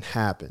didn't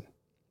happen.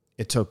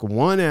 It took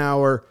 1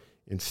 hour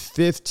and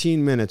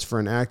 15 minutes for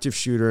an active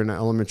shooter in an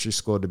elementary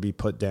school to be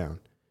put down.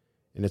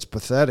 And it's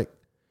pathetic.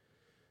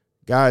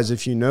 Guys,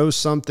 if you know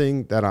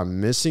something that I'm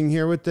missing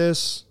here with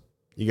this,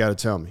 you got to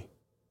tell me.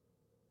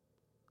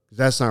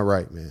 That's not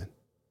right, man.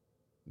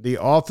 The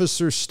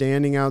officer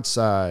standing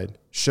outside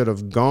should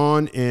have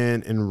gone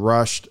in and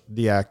rushed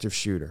the active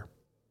shooter.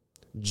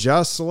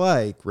 Just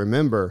like,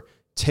 remember,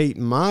 Tate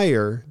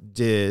Meyer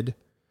did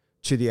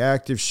to the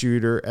active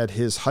shooter at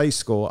his high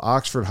school,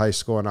 Oxford High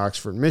School in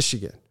Oxford,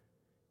 Michigan.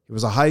 He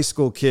was a high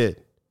school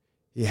kid.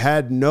 He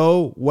had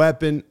no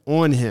weapon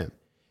on him,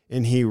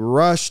 and he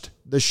rushed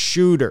the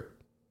shooter,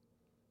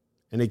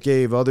 and it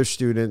gave other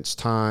students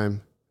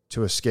time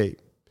to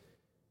escape.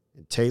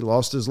 And Tate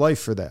lost his life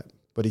for that,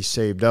 but he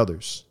saved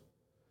others.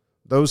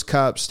 Those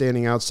cops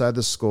standing outside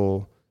the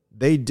school,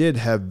 they did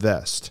have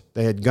vests.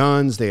 They had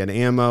guns, they had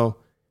ammo,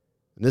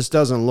 and this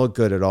doesn't look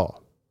good at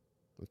all.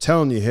 I'm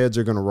telling you, heads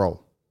are going to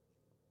roll.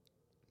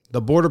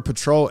 The Border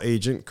Patrol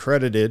agent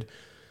credited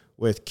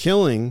with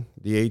killing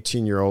the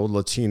 18-year-old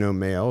Latino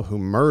male who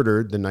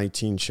murdered the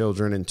 19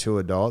 children and 2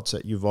 adults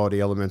at Uvalde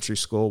Elementary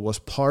School was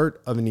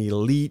part of an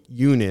elite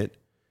unit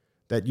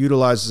that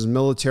utilizes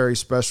military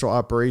special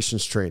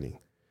operations training.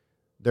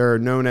 They're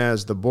known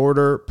as the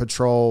Border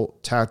Patrol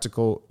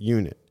Tactical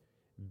Unit.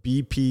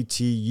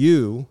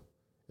 BPTU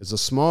is a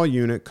small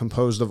unit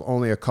composed of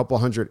only a couple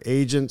hundred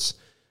agents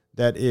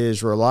that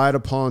is relied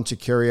upon to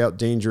carry out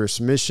dangerous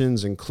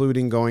missions,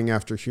 including going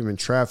after human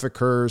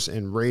traffickers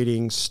and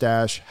raiding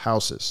stash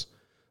houses.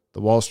 The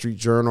Wall Street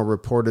Journal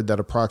reported that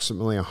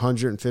approximately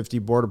 150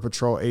 Border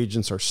Patrol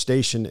agents are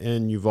stationed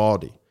in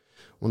Uvalde.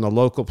 When the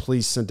local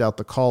police sent out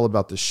the call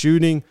about the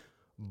shooting,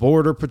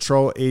 Border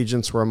Patrol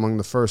agents were among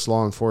the first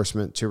law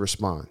enforcement to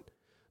respond.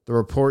 The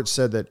report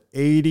said that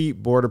 80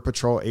 Border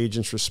Patrol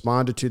agents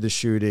responded to the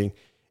shooting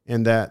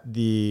and that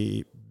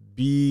the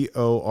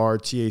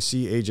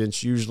BORTAC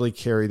agents usually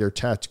carry their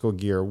tactical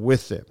gear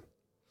with them.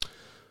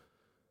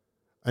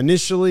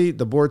 Initially,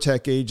 the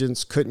BORTAC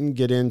agents couldn't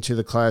get into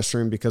the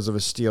classroom because of a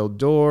steel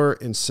door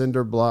and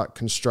cinder block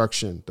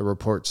construction, the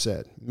report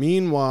said.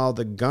 Meanwhile,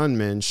 the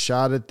gunmen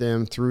shot at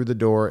them through the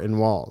door and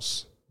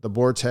walls. The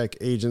BORTAC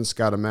agents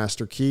got a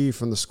master key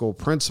from the school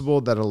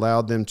principal that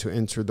allowed them to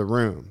enter the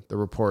room, the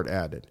report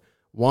added.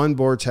 One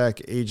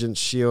BORTAC agent's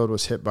shield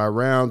was hit by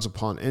rounds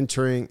upon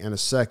entering, and a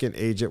second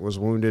agent was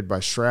wounded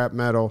by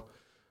shrapnel.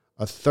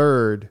 A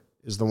third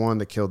is the one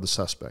that killed the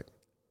suspect.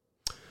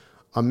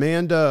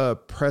 Amanda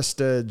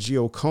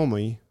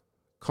Prestigiacomo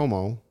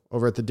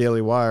over at the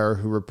Daily Wire,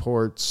 who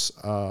reports,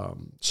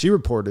 she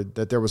reported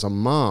that there was a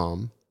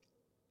mom,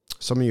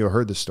 some of you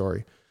heard the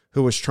story,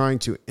 who was trying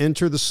to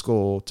enter the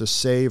school to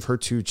save her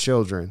 2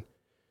 children.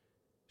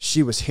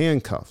 She was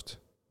handcuffed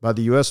by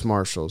the U.S.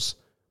 Marshals,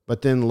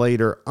 but then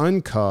later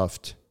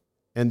uncuffed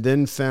and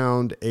then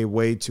found a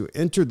way to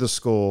enter the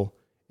school,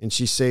 and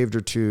she saved her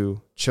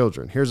 2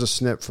 children. Here's a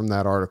snip from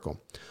that article.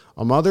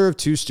 A mother of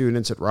 2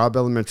 students at Robb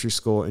Elementary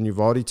School in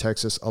Uvalde,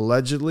 Texas,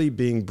 allegedly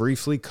being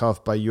briefly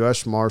cuffed by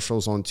U.S.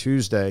 Marshals on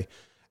Tuesday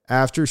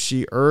after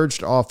she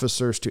urged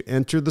officers to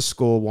enter the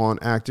school while an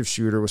active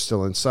shooter was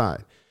still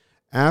inside.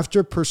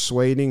 After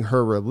persuading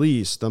her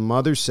release, the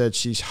mother said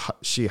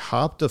she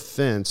hopped a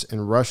fence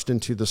and rushed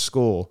into the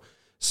school,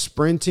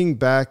 sprinting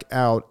back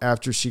out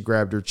after she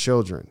grabbed her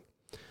children.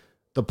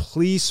 The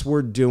police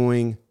were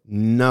doing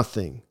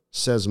nothing,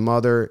 says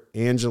mother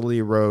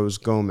Angeli Rose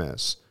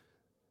Gomez.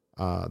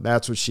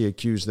 That's what she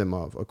accused them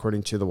of,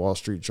 according to the Wall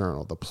Street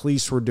Journal. The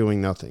police were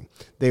doing nothing.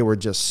 They were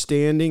just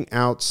standing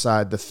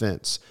outside the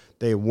fence.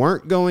 They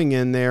weren't going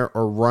in there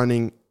or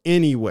running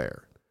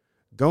anywhere.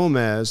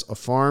 Gomez, a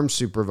farm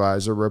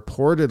supervisor,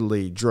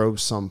 reportedly drove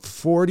some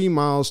 40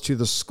 miles to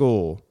the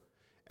school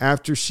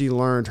after she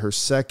learned her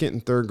second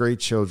and third grade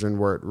children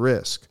were at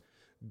risk.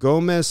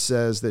 Gomez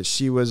says that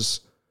she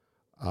was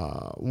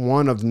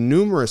one of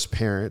numerous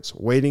parents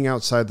waiting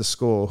outside the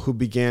school who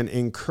began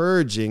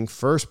encouraging,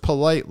 first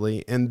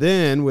politely and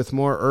then with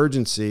more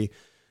urgency,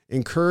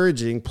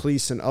 encouraging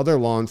police and other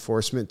law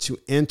enforcement to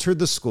enter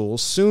the school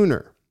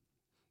sooner.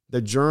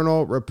 The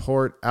Journal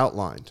report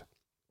outlined.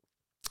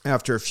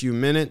 After a few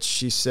minutes,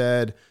 she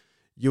said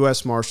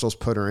U.S. Marshals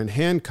put her in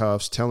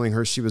handcuffs, telling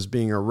her she was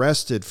being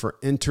arrested for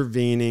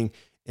intervening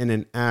in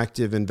an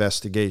active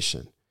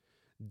investigation.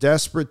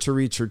 Desperate to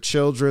reach her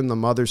children, the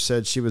mother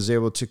said she was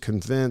able to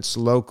convince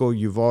local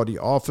Uvalde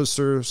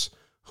officers,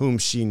 whom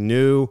she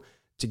knew,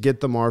 to get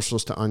the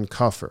marshals to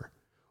uncuff her.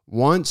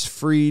 Once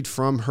freed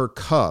from her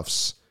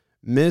cuffs,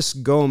 Miss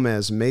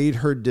Gomez made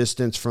her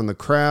distance from the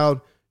crowd,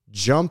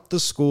 jumped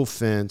the school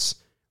fence,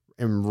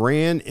 and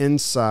ran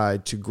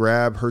inside to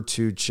grab her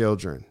two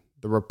children,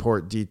 the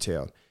report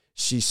detailed.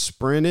 She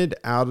sprinted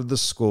out of the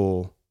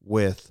school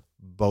with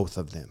both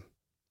of them.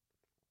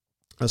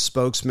 A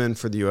spokesman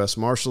for the U.S.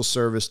 Marshal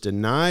Service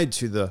denied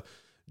to the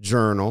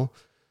Journal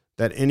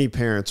that any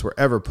parents were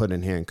ever put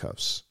in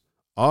handcuffs.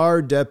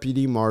 Our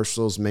deputy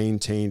marshals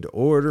maintained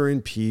order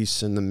and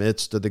peace in the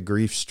midst of the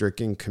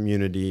grief-stricken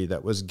community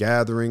that was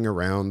gathering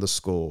around the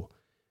school,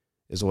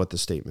 is what the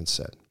statement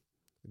said.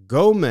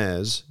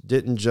 Gomez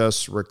didn't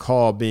just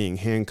recall being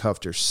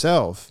handcuffed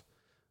herself,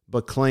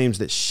 but claims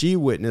that she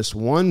witnessed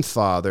one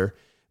father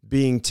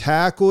being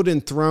tackled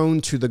and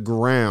thrown to the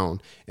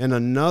ground and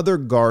another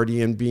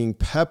guardian being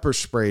pepper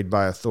sprayed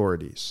by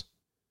authorities.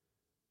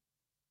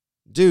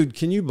 Dude,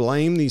 can you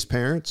blame these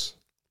parents?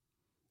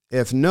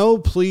 If no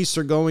police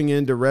are going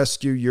in to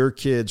rescue your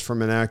kids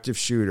from an active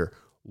shooter,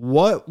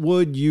 what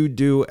would you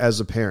do as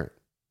a parent?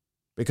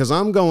 Because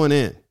I'm going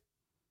in.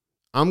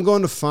 I'm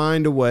going to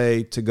find a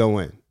way to go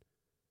in.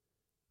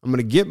 I'm going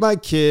to get my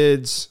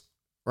kids,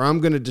 or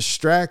I'm going to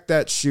distract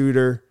that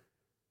shooter.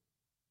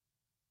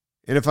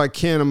 And if I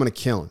can, I'm going to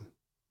kill him.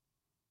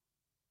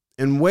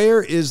 And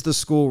where is the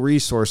school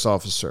resource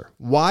officer?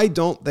 Why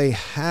don't they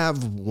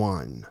have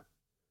one?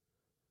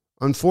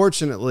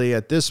 Unfortunately,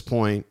 at this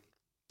point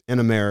in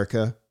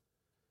America,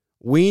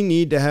 we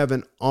need to have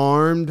an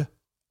armed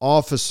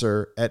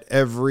officer at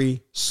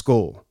every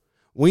school.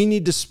 We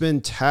need to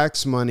spend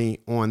tax money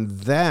on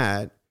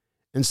that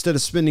instead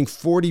of spending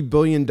 $40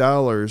 billion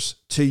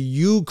to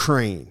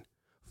Ukraine.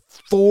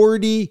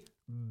 $40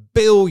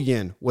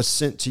 billion was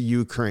sent to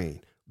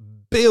Ukraine.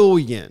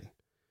 Billion.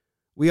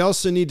 We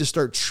also need to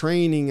start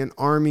training and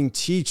arming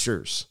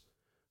teachers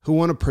who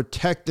want to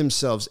protect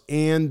themselves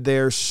and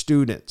their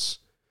students.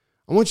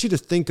 I want you to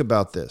think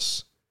about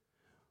this.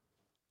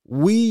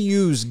 We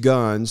use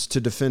guns to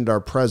defend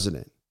our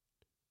president.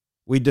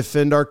 We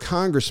defend our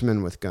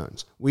congressmen with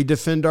guns. We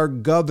defend our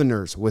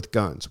governors with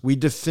guns. We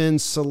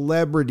defend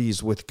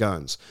celebrities with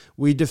guns.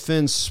 We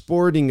defend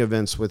sporting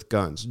events with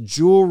guns.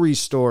 Jewelry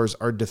stores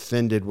are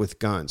defended with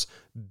guns.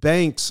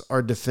 Banks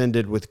are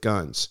defended with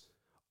guns.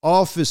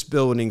 Office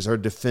buildings are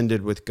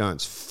defended with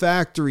guns.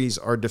 Factories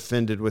are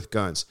defended with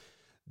guns.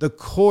 The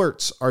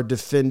courts are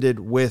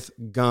defended with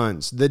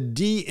guns. The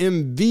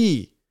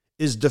DMV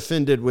is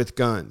defended with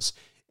guns.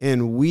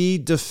 And we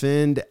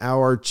defend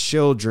our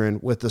children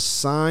with a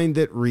sign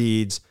that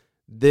reads,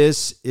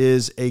 "This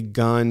is a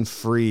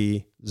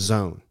gun-free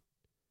zone."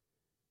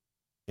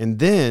 And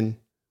then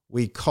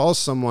we call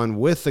someone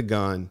with a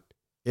gun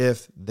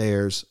if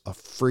there's a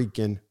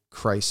freaking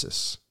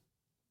crisis.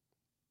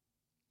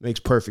 Makes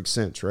perfect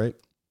sense, right?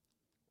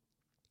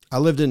 I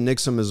lived in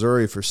Nixa,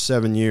 Missouri for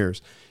 7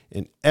 years,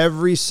 and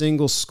every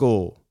single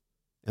school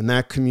in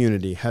that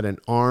community had an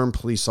armed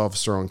police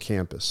officer on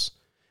campus.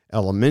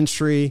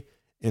 Elementary,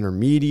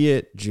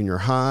 intermediate, junior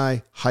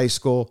high, high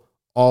school,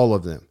 all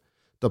of them.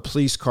 The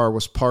police car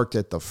was parked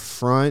at the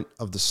front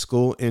of the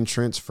school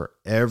entrance for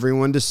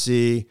everyone to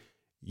see.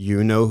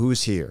 You know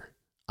who's here.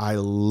 I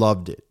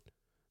loved it.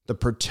 The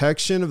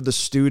protection of the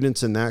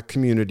students in that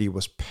community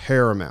was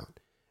paramount.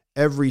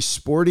 Every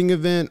sporting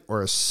event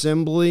or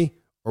assembly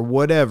or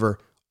whatever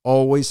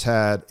always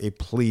had a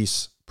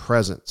police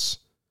presence.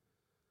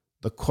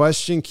 The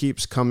question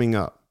keeps coming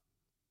up.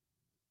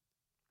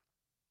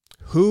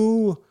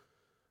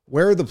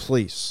 Where are the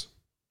police?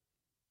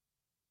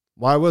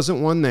 Why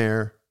wasn't one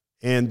there?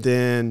 And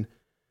then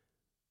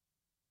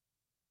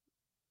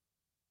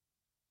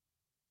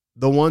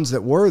the ones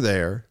that were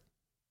there,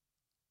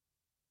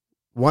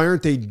 why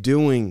aren't they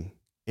doing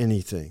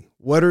anything?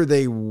 What are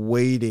they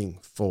waiting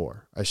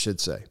for, I should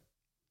say?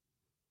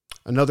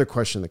 Another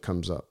question that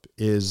comes up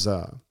is,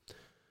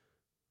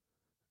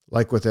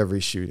 like with every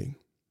shooting,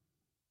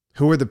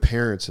 who are the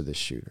parents of this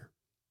shooter?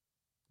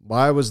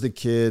 Why was the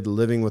kid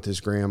living with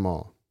his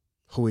grandma,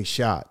 who he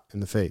shot in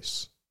the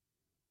face?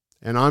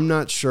 And I'm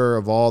not sure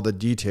of all the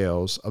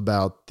details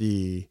about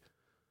the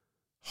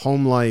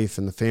home life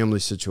and the family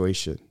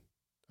situation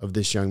of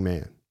this young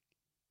man.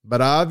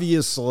 But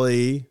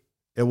obviously,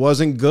 it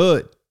wasn't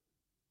good.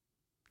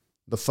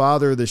 The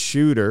father of the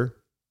shooter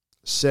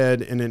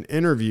said in an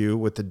interview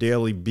with the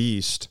Daily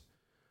Beast,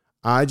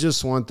 "I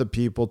just want the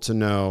people to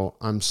know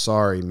I'm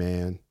sorry,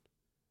 man.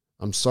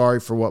 I'm sorry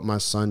for what my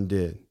son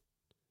did,"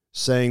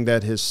 saying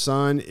that his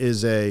son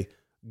is a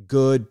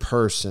good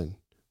person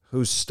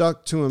who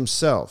stuck to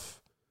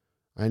himself.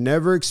 "I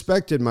never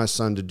expected my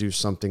son to do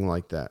something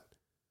like that,"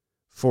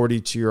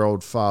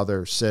 42-year-old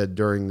father said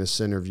during this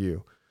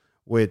interview,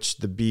 which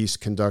the Beast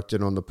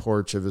conducted on the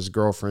porch of his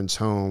girlfriend's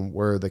home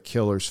where the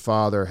killer's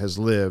father has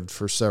lived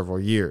for several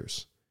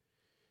years.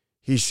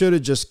 "He should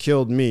have just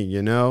killed me,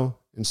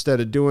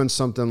 instead of doing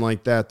something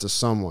like that to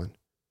someone."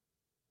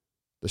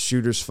 The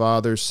shooter's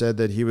father said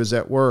that he was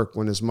at work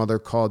when his mother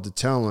called to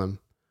tell him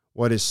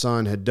what his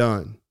son had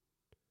done.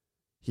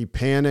 He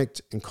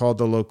panicked and called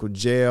the local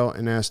jail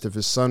and asked if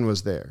his son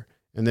was there,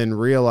 and then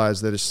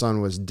realized that his son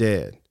was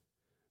dead.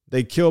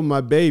 "They killed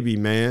my baby,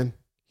 man,"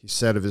 he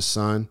said of his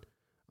son.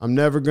 "I'm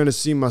never going to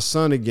see my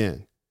son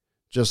again,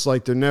 just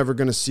like they're never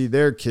going to see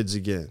their kids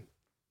again.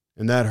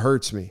 And that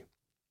hurts me."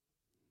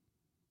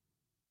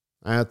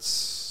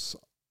 That's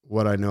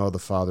what I know of the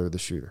father of the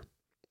shooter.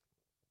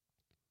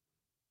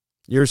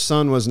 Your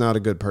son was not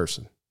a good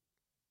person.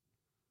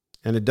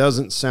 And it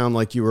doesn't sound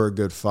like you were a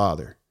good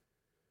father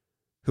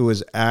who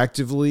is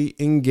actively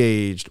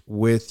engaged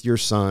with your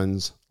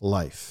son's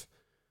life,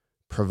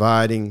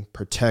 providing,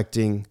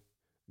 protecting,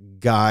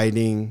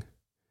 guiding,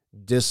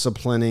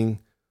 disciplining,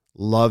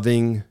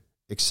 loving,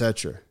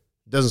 etc.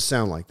 It doesn't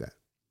sound like that.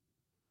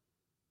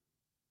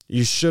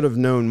 You should have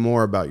known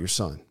more about your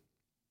son.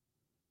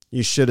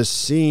 You should have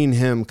seen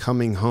him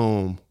coming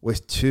home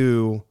with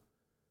 2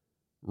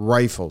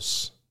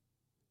 rifles,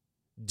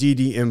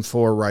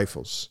 DD-M4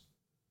 rifles.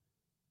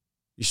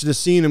 You should have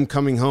seen him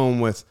coming home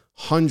with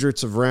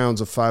hundreds of rounds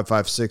of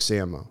 5.56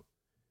 ammo,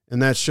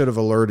 and that should have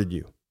alerted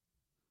you.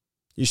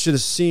 You should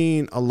have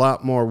seen a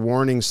lot more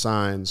warning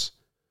signs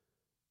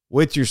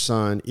with your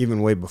son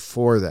even way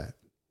before that.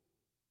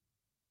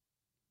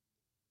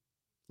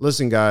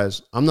 Listen,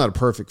 guys, I'm not a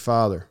perfect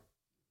father,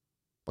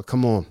 but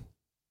come on.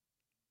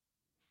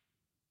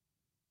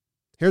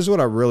 Here's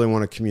what I really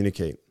want to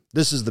communicate.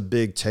 This is the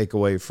big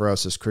takeaway for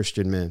us as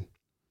Christian men.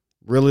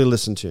 Really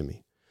listen to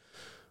me.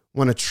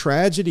 When a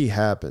tragedy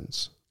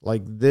happens,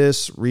 like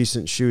this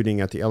recent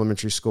shooting at the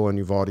elementary school in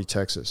Uvalde,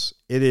 Texas,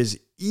 it is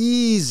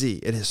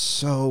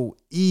so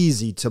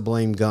easy to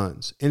blame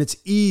guns. And it's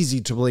easy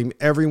to blame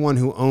everyone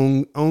who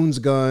owns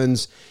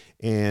guns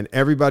and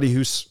everybody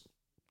who,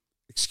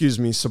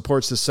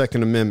 supports the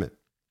Second Amendment.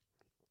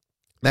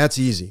 That's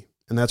easy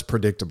and that's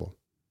predictable.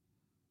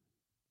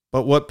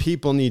 But what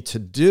people need to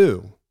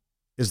do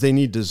is they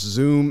need to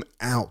zoom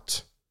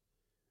out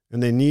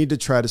and they need to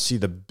try to see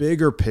the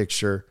bigger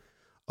picture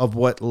of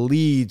what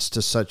leads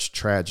to such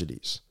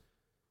tragedies.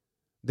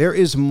 There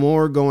is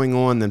more going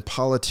on than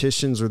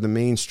politicians or the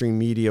mainstream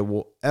media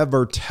will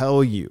ever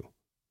tell you.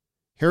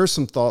 Here are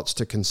some thoughts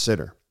to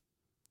consider.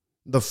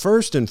 The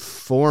first and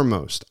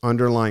foremost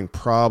underlying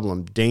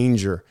problem,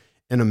 danger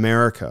in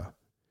America,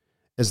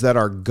 is that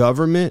our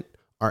government,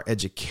 our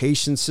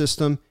education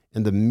system,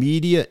 and the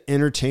media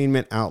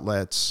entertainment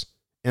outlets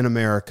in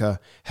America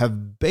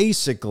have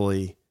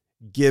basically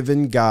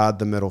given God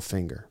the middle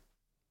finger.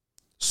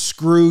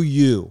 Screw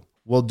you.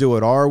 We'll do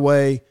it our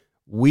way.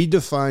 We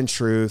define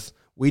truth.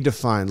 We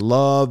define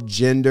love,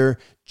 gender,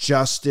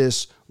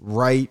 justice,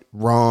 right,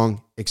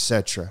 wrong,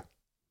 etc.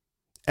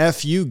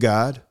 F you,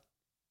 God.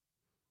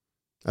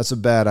 That's a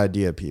bad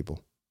idea,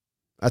 people.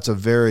 That's a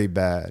very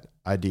bad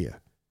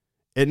idea.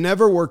 It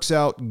never works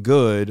out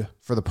good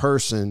for the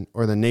person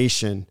or the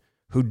nation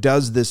who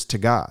does this to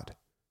God.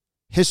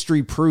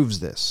 History proves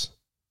this.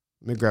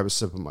 Let me grab a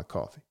sip of my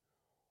coffee.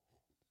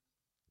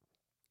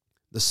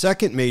 The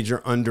second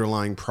major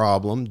underlying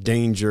problem,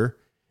 danger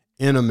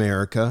in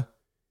America,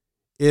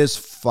 is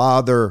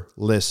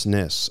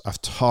fatherlessness.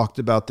 I've talked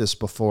about this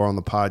before on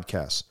the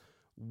podcast.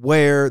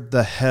 Where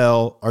the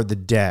hell are the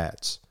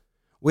dads?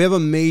 We have a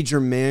major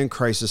man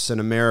crisis in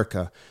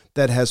America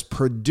that has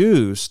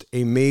produced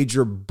a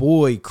major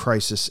boy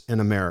crisis in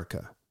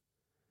America.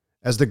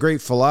 As the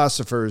great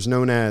philosophers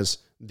known as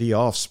The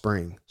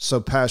Offspring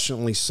so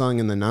passionately sung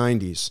in the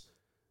 90s,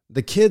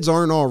 the kids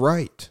aren't all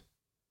right.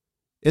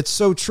 It's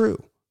so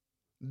true.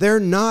 They're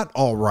not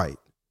all right.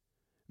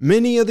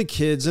 Many of the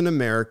kids in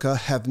America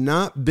have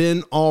not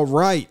been all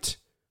right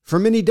for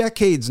many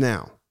decades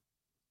now.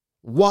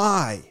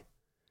 Why?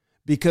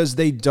 Because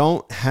they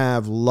don't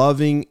have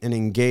loving and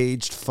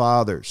engaged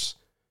fathers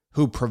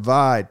who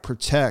provide,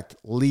 protect,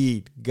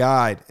 lead,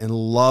 guide, and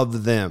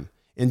love them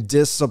and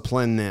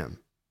discipline them.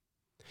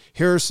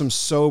 Here are some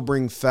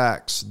sobering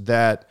facts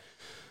that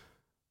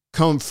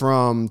come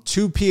from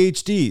 2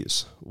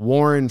 PhDs,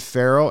 Warren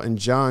Farrell and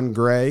John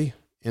Gray,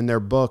 in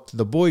their book,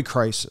 The Boy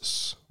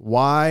Crisis,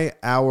 Why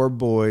Our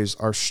Boys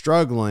Are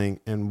Struggling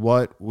and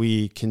What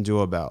We Can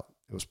Do About.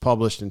 It was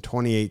published in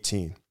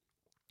 2018.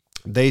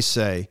 They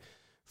say,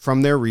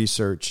 from their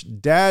research,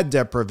 dad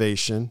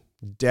deprivation,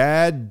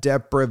 Dad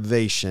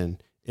deprivation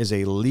is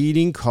a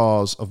leading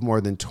cause of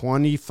more than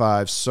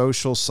 25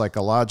 social,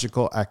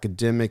 psychological,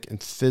 academic,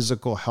 and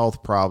physical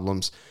health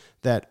problems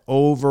that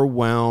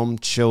overwhelm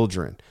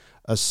children,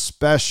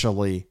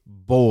 especially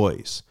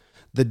boys.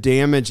 The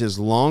damage is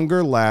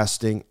longer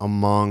lasting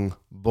among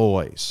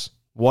boys.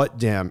 What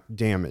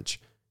damage?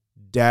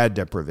 Dad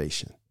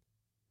deprivation.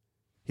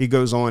 He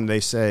goes on, they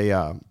say,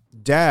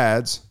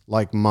 dads,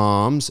 like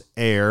moms,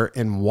 air,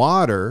 and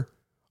water,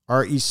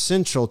 are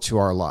essential to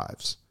our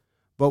lives.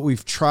 But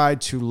we've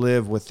tried to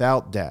live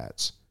without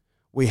dads.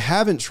 We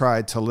haven't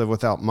tried to live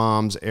without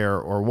moms, air,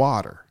 or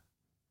water.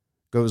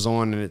 Goes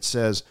on and it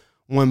says,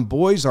 when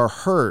boys are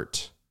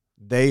hurt,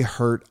 they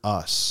hurt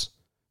us,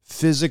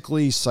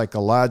 physically,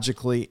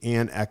 psychologically,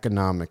 and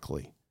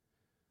economically.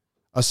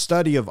 A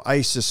study of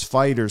ISIS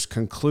fighters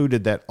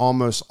concluded that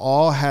almost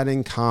all had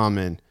in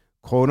common,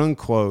 quote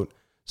unquote,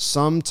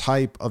 some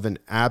type of an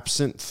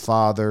absent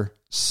father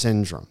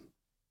syndrome.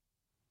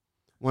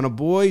 When a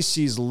boy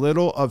sees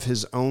little of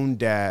his own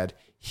dad,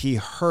 he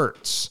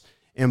hurts,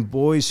 and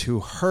boys who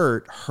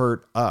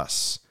hurt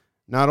us,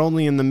 not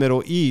only in the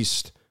Middle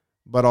East,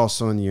 but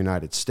also in the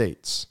United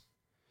States.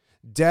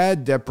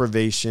 Dad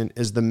deprivation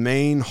is the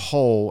main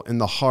hole in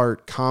the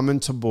heart common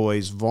to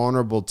boys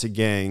vulnerable to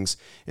gangs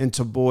and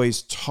to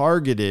boys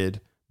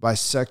targeted by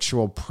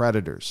sexual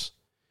predators.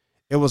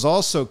 It was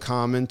also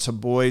common to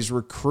boys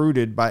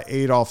recruited by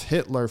Adolf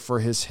Hitler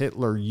for his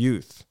Hitler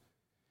Youth.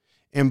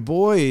 And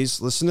boys,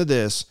 listen to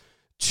this,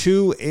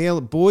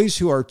 boys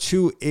who are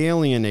too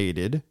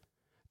alienated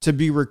to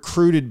be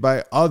recruited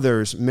by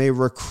others may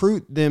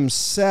recruit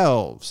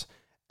themselves,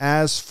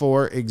 as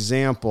for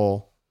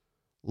example,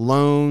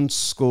 lone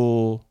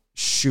school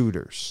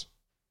shooters.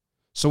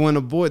 So when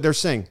a boy, they're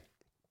saying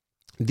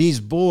these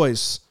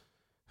boys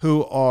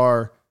who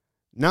are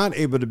not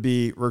able to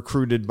be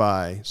recruited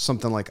by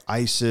something like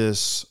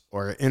ISIS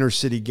or an inner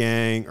city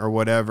gang or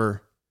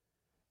whatever,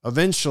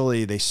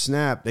 eventually they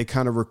snap, they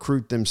kind of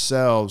recruit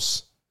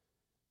themselves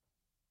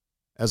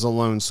as a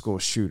lone school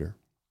shooter.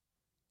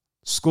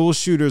 School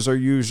shooters are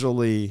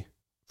usually,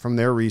 from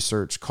their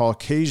research,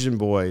 Caucasian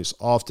boys,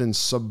 often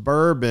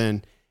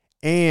suburban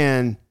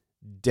and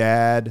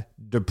dad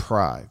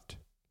deprived.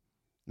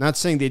 Not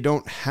saying they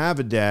don't have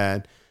a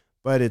dad,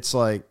 but it's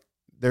like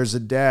there's a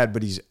dad,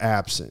 but he's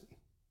absent.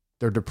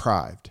 They're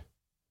deprived.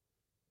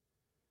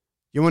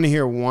 You want to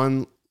hear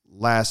one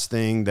last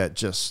thing that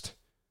just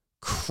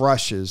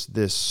crushes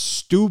this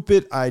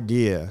stupid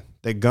idea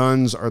that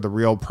guns are the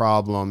real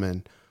problem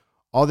and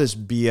all this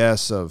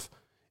BS of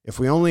if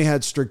we only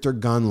had stricter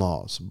gun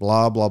laws,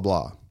 blah, blah,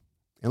 blah.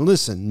 And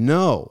listen,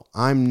 no,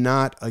 I'm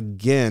not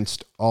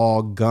against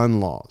all gun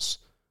laws.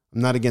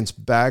 I'm not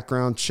against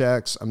background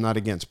checks. I'm not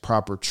against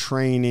proper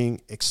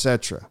training,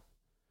 etc.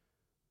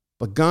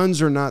 But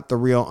guns are not the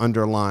real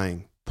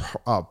underlying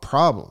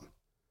problem.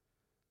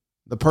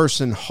 The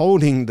person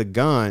holding the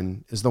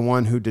gun is the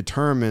one who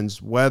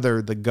determines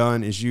whether the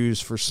gun is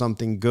used for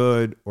something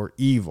good or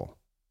evil.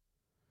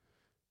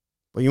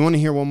 But you want to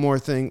hear one more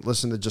thing?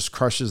 Listen, that just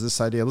crushes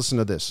this idea. Listen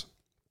to this.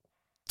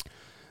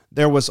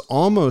 There was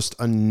almost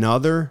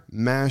another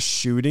mass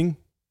shooting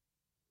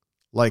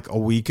like a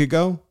week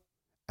ago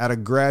at a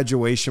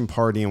graduation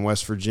party in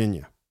West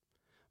Virginia.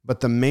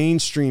 But the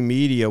mainstream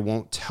media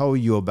won't tell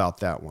you about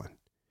that one.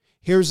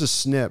 Here's a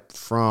snip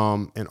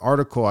from an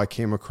article I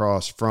came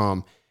across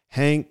from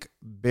Hank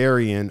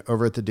Berrien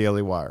over at the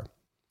Daily Wire.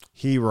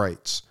 He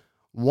writes,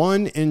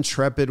 one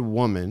intrepid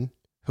woman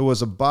who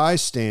was a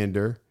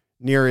bystander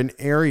near an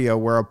area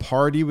where a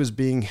party was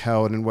being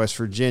held in West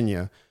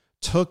Virginia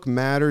took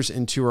matters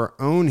into her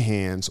own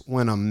hands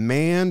when a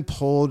man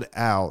pulled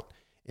out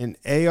an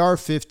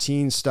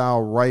AR-15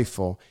 style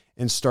rifle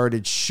and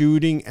started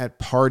shooting at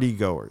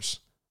partygoers,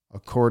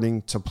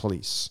 according to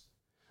police.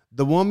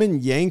 The woman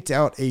yanked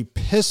out a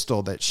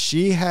pistol that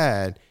she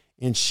had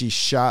and she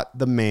shot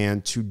the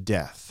man to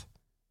death.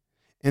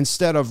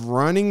 Instead of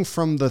running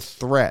from the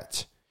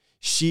threat,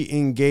 she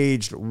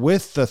engaged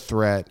with the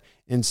threat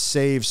and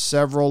saved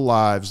several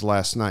lives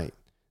last night,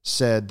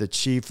 said the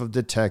chief of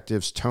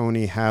detectives,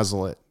 Tony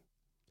Hazlitt.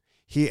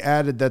 He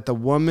added that the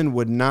woman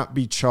would not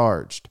be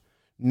charged.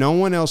 No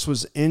one else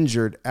was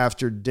injured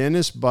after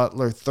Dennis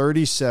Butler,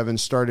 37,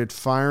 started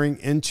firing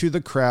into the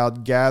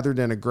crowd gathered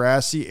in a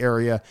grassy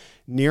area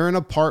near an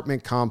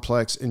apartment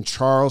complex in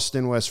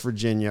Charleston, West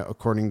Virginia,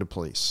 according to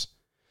police.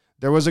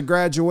 There was a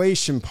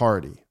graduation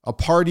party, a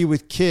party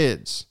with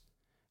kids,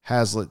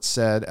 Hazlitt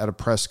said at a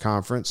press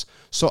conference.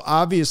 So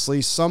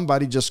obviously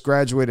somebody just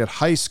graduated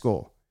high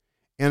school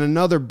and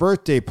another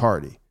birthday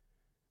party.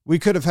 We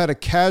could have had a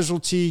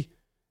casualty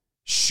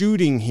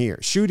shooting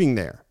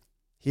there.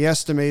 He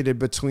estimated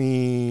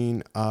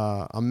between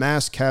a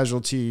mass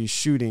casualty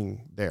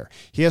shooting there.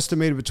 He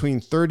estimated between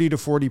 30 to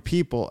 40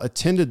 people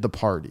attended the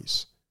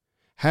parties.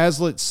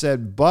 Hazlitt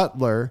said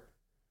Butler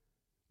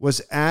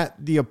was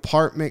at the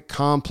apartment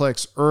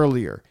complex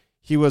earlier.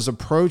 He was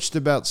approached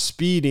about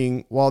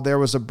speeding while there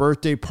was a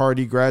birthday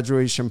party,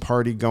 graduation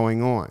party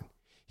going on.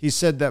 He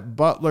said that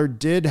Butler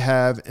did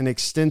have an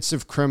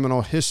extensive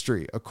criminal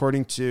history,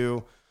 according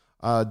to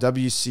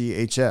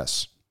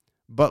WCHS,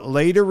 but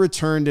later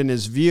returned in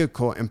his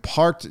vehicle and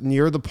parked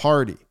near the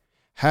party.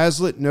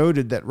 Hazlitt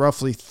noted that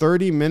roughly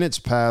 30 minutes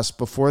passed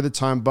before the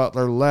time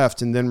Butler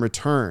left and then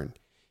returned.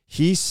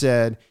 He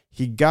said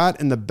he got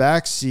in the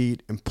back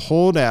seat and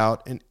pulled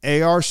out an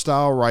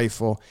AR-style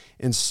rifle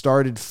and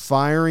started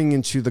firing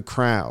into the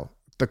crowd.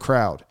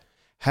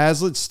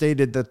 Hazlitt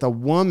stated that the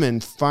woman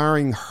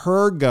firing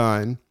her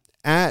gun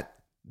at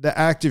the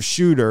active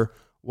shooter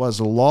was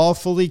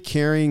lawfully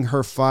carrying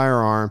her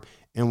firearm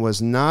and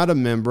was not a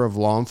member of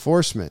law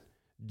enforcement,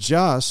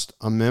 just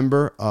a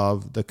member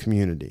of the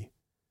community.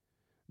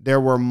 There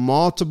were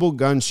multiple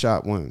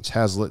gunshot wounds,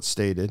 Hazlitt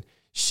stated.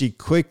 She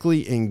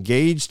quickly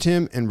engaged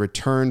him and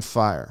returned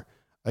fire.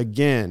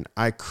 Again,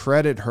 I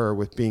credit her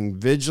with being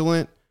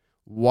vigilant,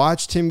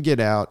 watched him get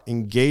out,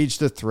 engaged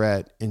the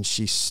threat, and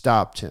she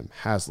stopped him,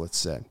 Hazlitt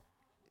said.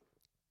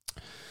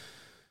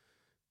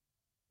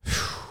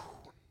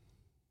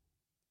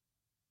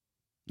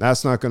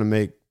 That's not going to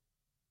make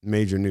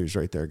major news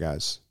right there,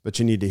 guys, but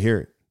you need to hear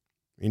it.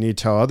 You need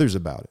to tell others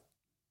about it.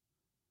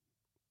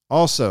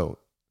 Also,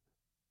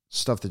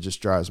 stuff that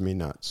just drives me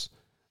nuts.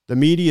 The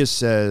media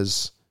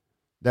says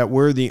that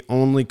we're the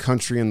only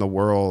country in the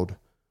world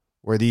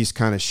where these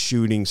kind of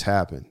shootings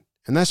happen.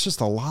 And that's just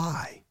a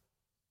lie.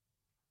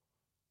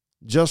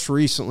 Just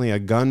recently, a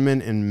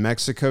gunman in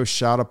Mexico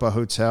shot up a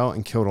hotel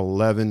and killed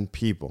 11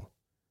 people.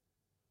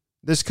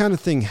 This kind of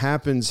thing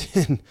happens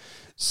in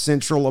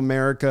Central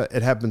America.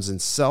 It happens in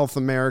South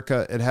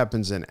America. It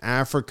happens in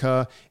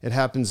Africa. It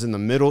happens in the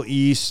Middle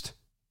East.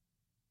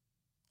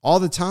 All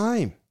the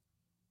time.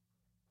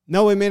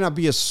 No, it may not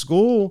be a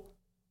school,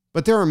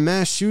 but there are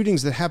mass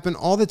shootings that happen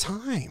all the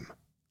time.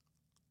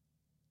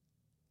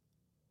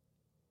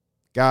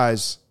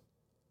 Guys,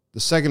 the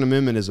Second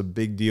Amendment is a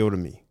big deal to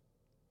me.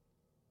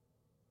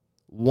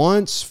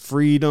 Once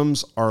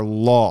freedoms are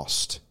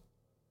lost,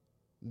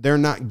 they're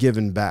not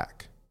given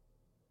back.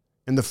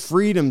 And the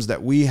freedoms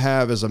that we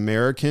have as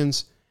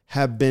Americans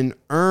have been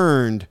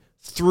earned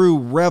through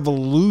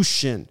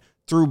revolution,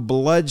 through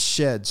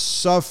bloodshed,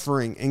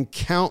 suffering, and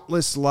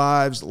countless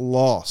lives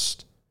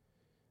lost.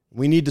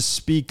 We need to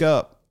speak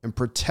up and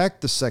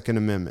protect the Second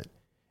Amendment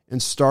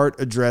and start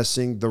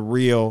addressing the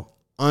real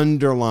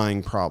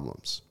underlying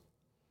problems.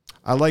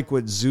 I like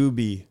what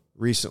Zuby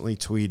recently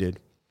tweeted.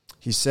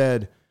 He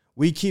said,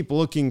 "We keep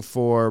looking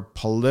for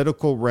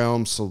political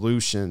realm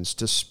solutions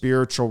to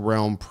spiritual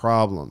realm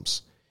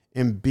problems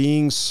and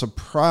being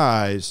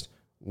surprised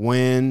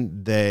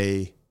when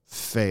they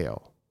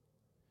fail."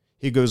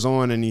 He goes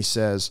on and he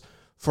says,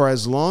 "For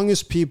as long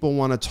as people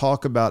want to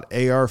talk about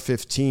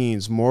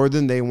AR-15s more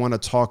than they want to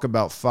talk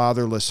about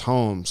fatherless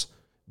homes,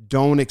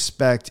 don't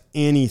expect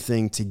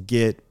anything to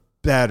get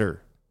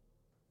better."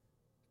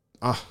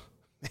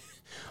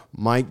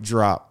 Mic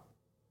drop.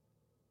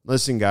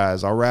 Listen,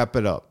 guys, I'll wrap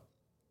it up.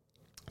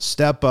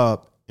 Step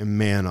up and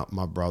man up,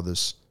 my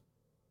brothers.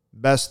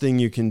 Best thing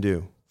you can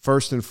do.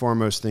 First and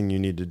foremost thing you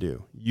need to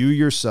do. You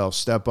yourself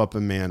step up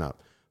and man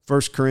up.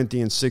 1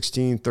 Corinthians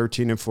 16,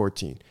 13, and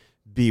 14.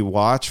 Be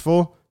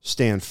watchful.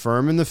 Stand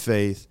firm in the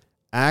faith,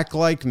 act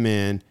like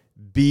men,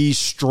 be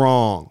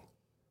strong.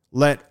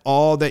 Let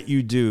all that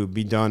you do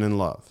be done in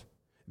love.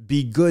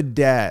 Be good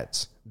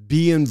dads,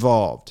 be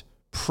involved,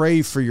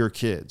 pray for your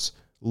kids,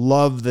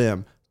 love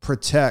them,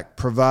 protect,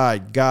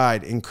 provide,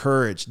 guide,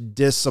 encourage,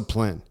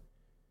 discipline.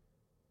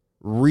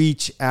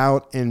 Reach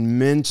out and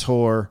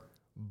mentor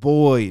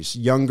boys,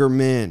 younger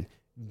men.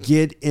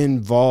 Get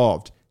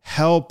involved,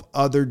 help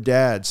other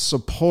dads,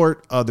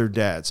 support other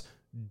dads.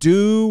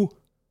 Do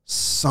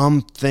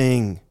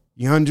something.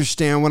 You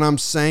understand what I'm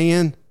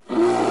saying?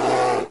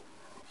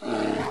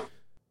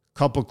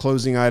 Couple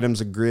closing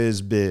items of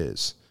Grizz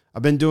Biz.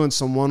 I've been doing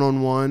some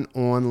one-on-one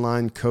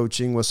online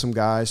coaching with some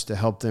guys to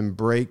help them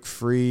break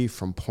free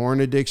from porn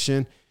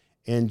addiction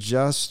and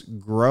just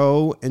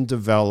grow and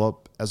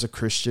develop as a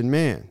Christian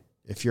man.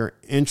 If you're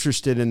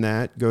interested in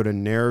that, go to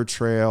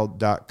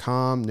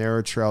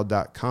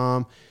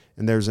narrowtrail.com,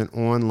 and there's an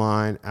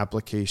online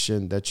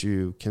application that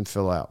you can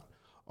fill out.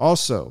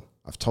 Also,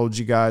 I've told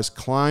you guys,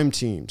 climb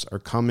teams are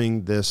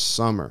coming this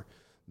summer.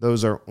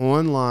 Those are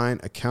online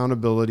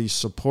accountability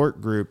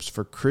support groups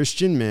for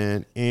Christian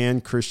men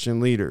and Christian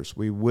leaders.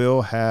 We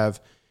will have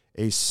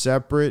a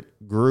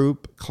separate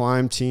group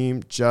climb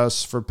team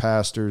just for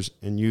pastors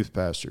and youth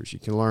pastors. You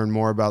can learn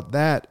more about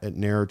that at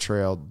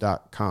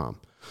narrowtrail.com.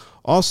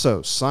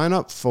 Also, sign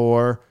up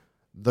for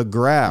the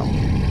Growl.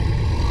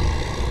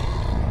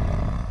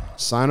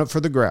 Sign up for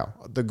the Growl.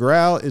 The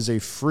Growl is a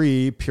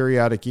free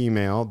periodic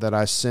email that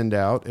I send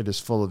out. It is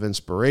full of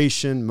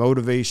inspiration,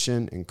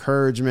 motivation,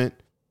 encouragement,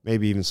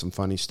 maybe even some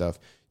funny stuff.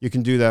 You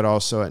can do that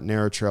also at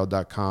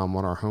narrowtrail.com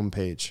on our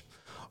homepage.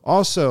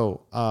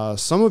 Also,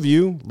 some of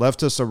you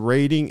left us a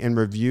rating and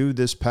review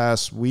this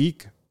past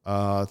week.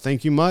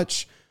 Thank you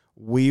much.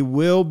 We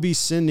will be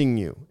sending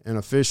you an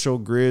official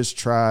Grizz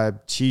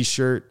Tribe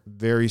t-shirt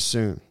very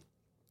soon.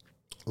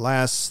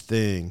 Last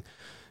thing,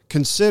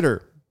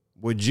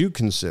 would you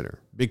consider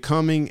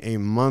becoming a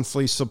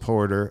monthly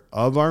supporter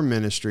of our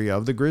ministry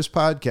of the Grizz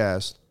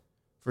Podcast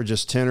for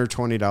just $10 or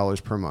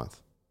 $20 per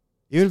month.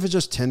 Even if it's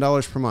just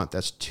 $10 per month,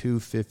 that's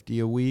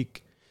 $250 a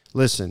week.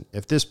 Listen,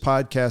 if this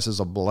podcast is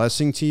a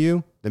blessing to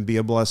you, then be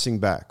a blessing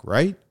back,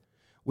 right?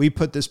 We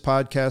put this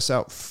podcast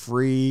out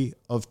free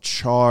of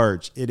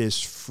charge. It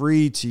is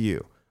free to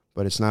you,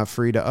 but it's not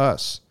free to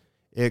us.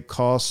 It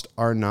costs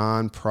our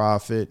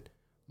nonprofit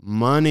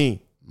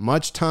money,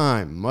 much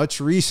time, much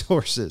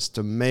resources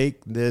to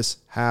make this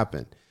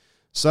happen.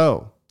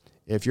 So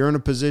if you're in a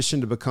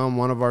position to become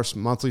one of our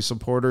monthly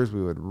supporters,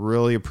 we would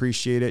really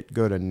appreciate it.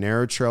 Go to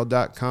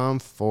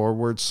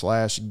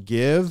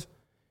narrowtrail.com/give,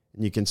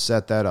 and you can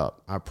set that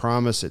up. I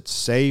promise it's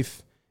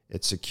safe,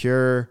 it's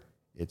secure,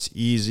 it's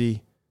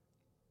easy.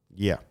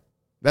 Yeah,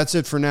 that's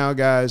it for now,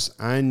 guys.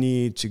 I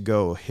need to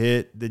go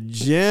hit the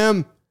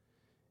gym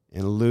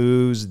and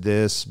lose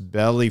this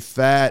belly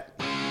fat.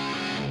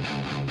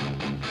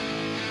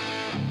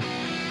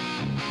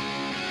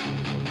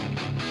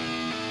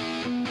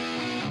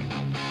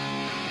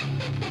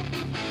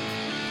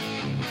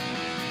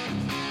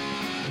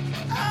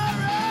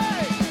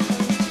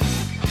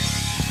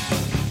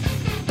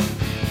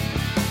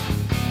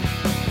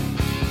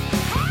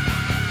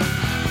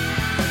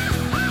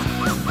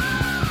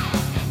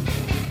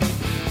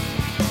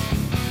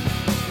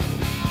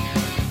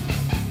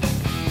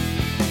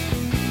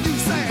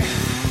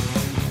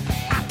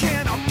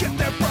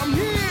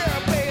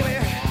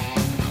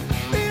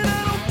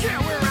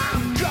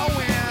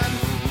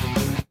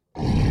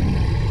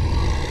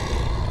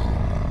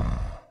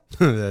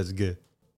 That's good.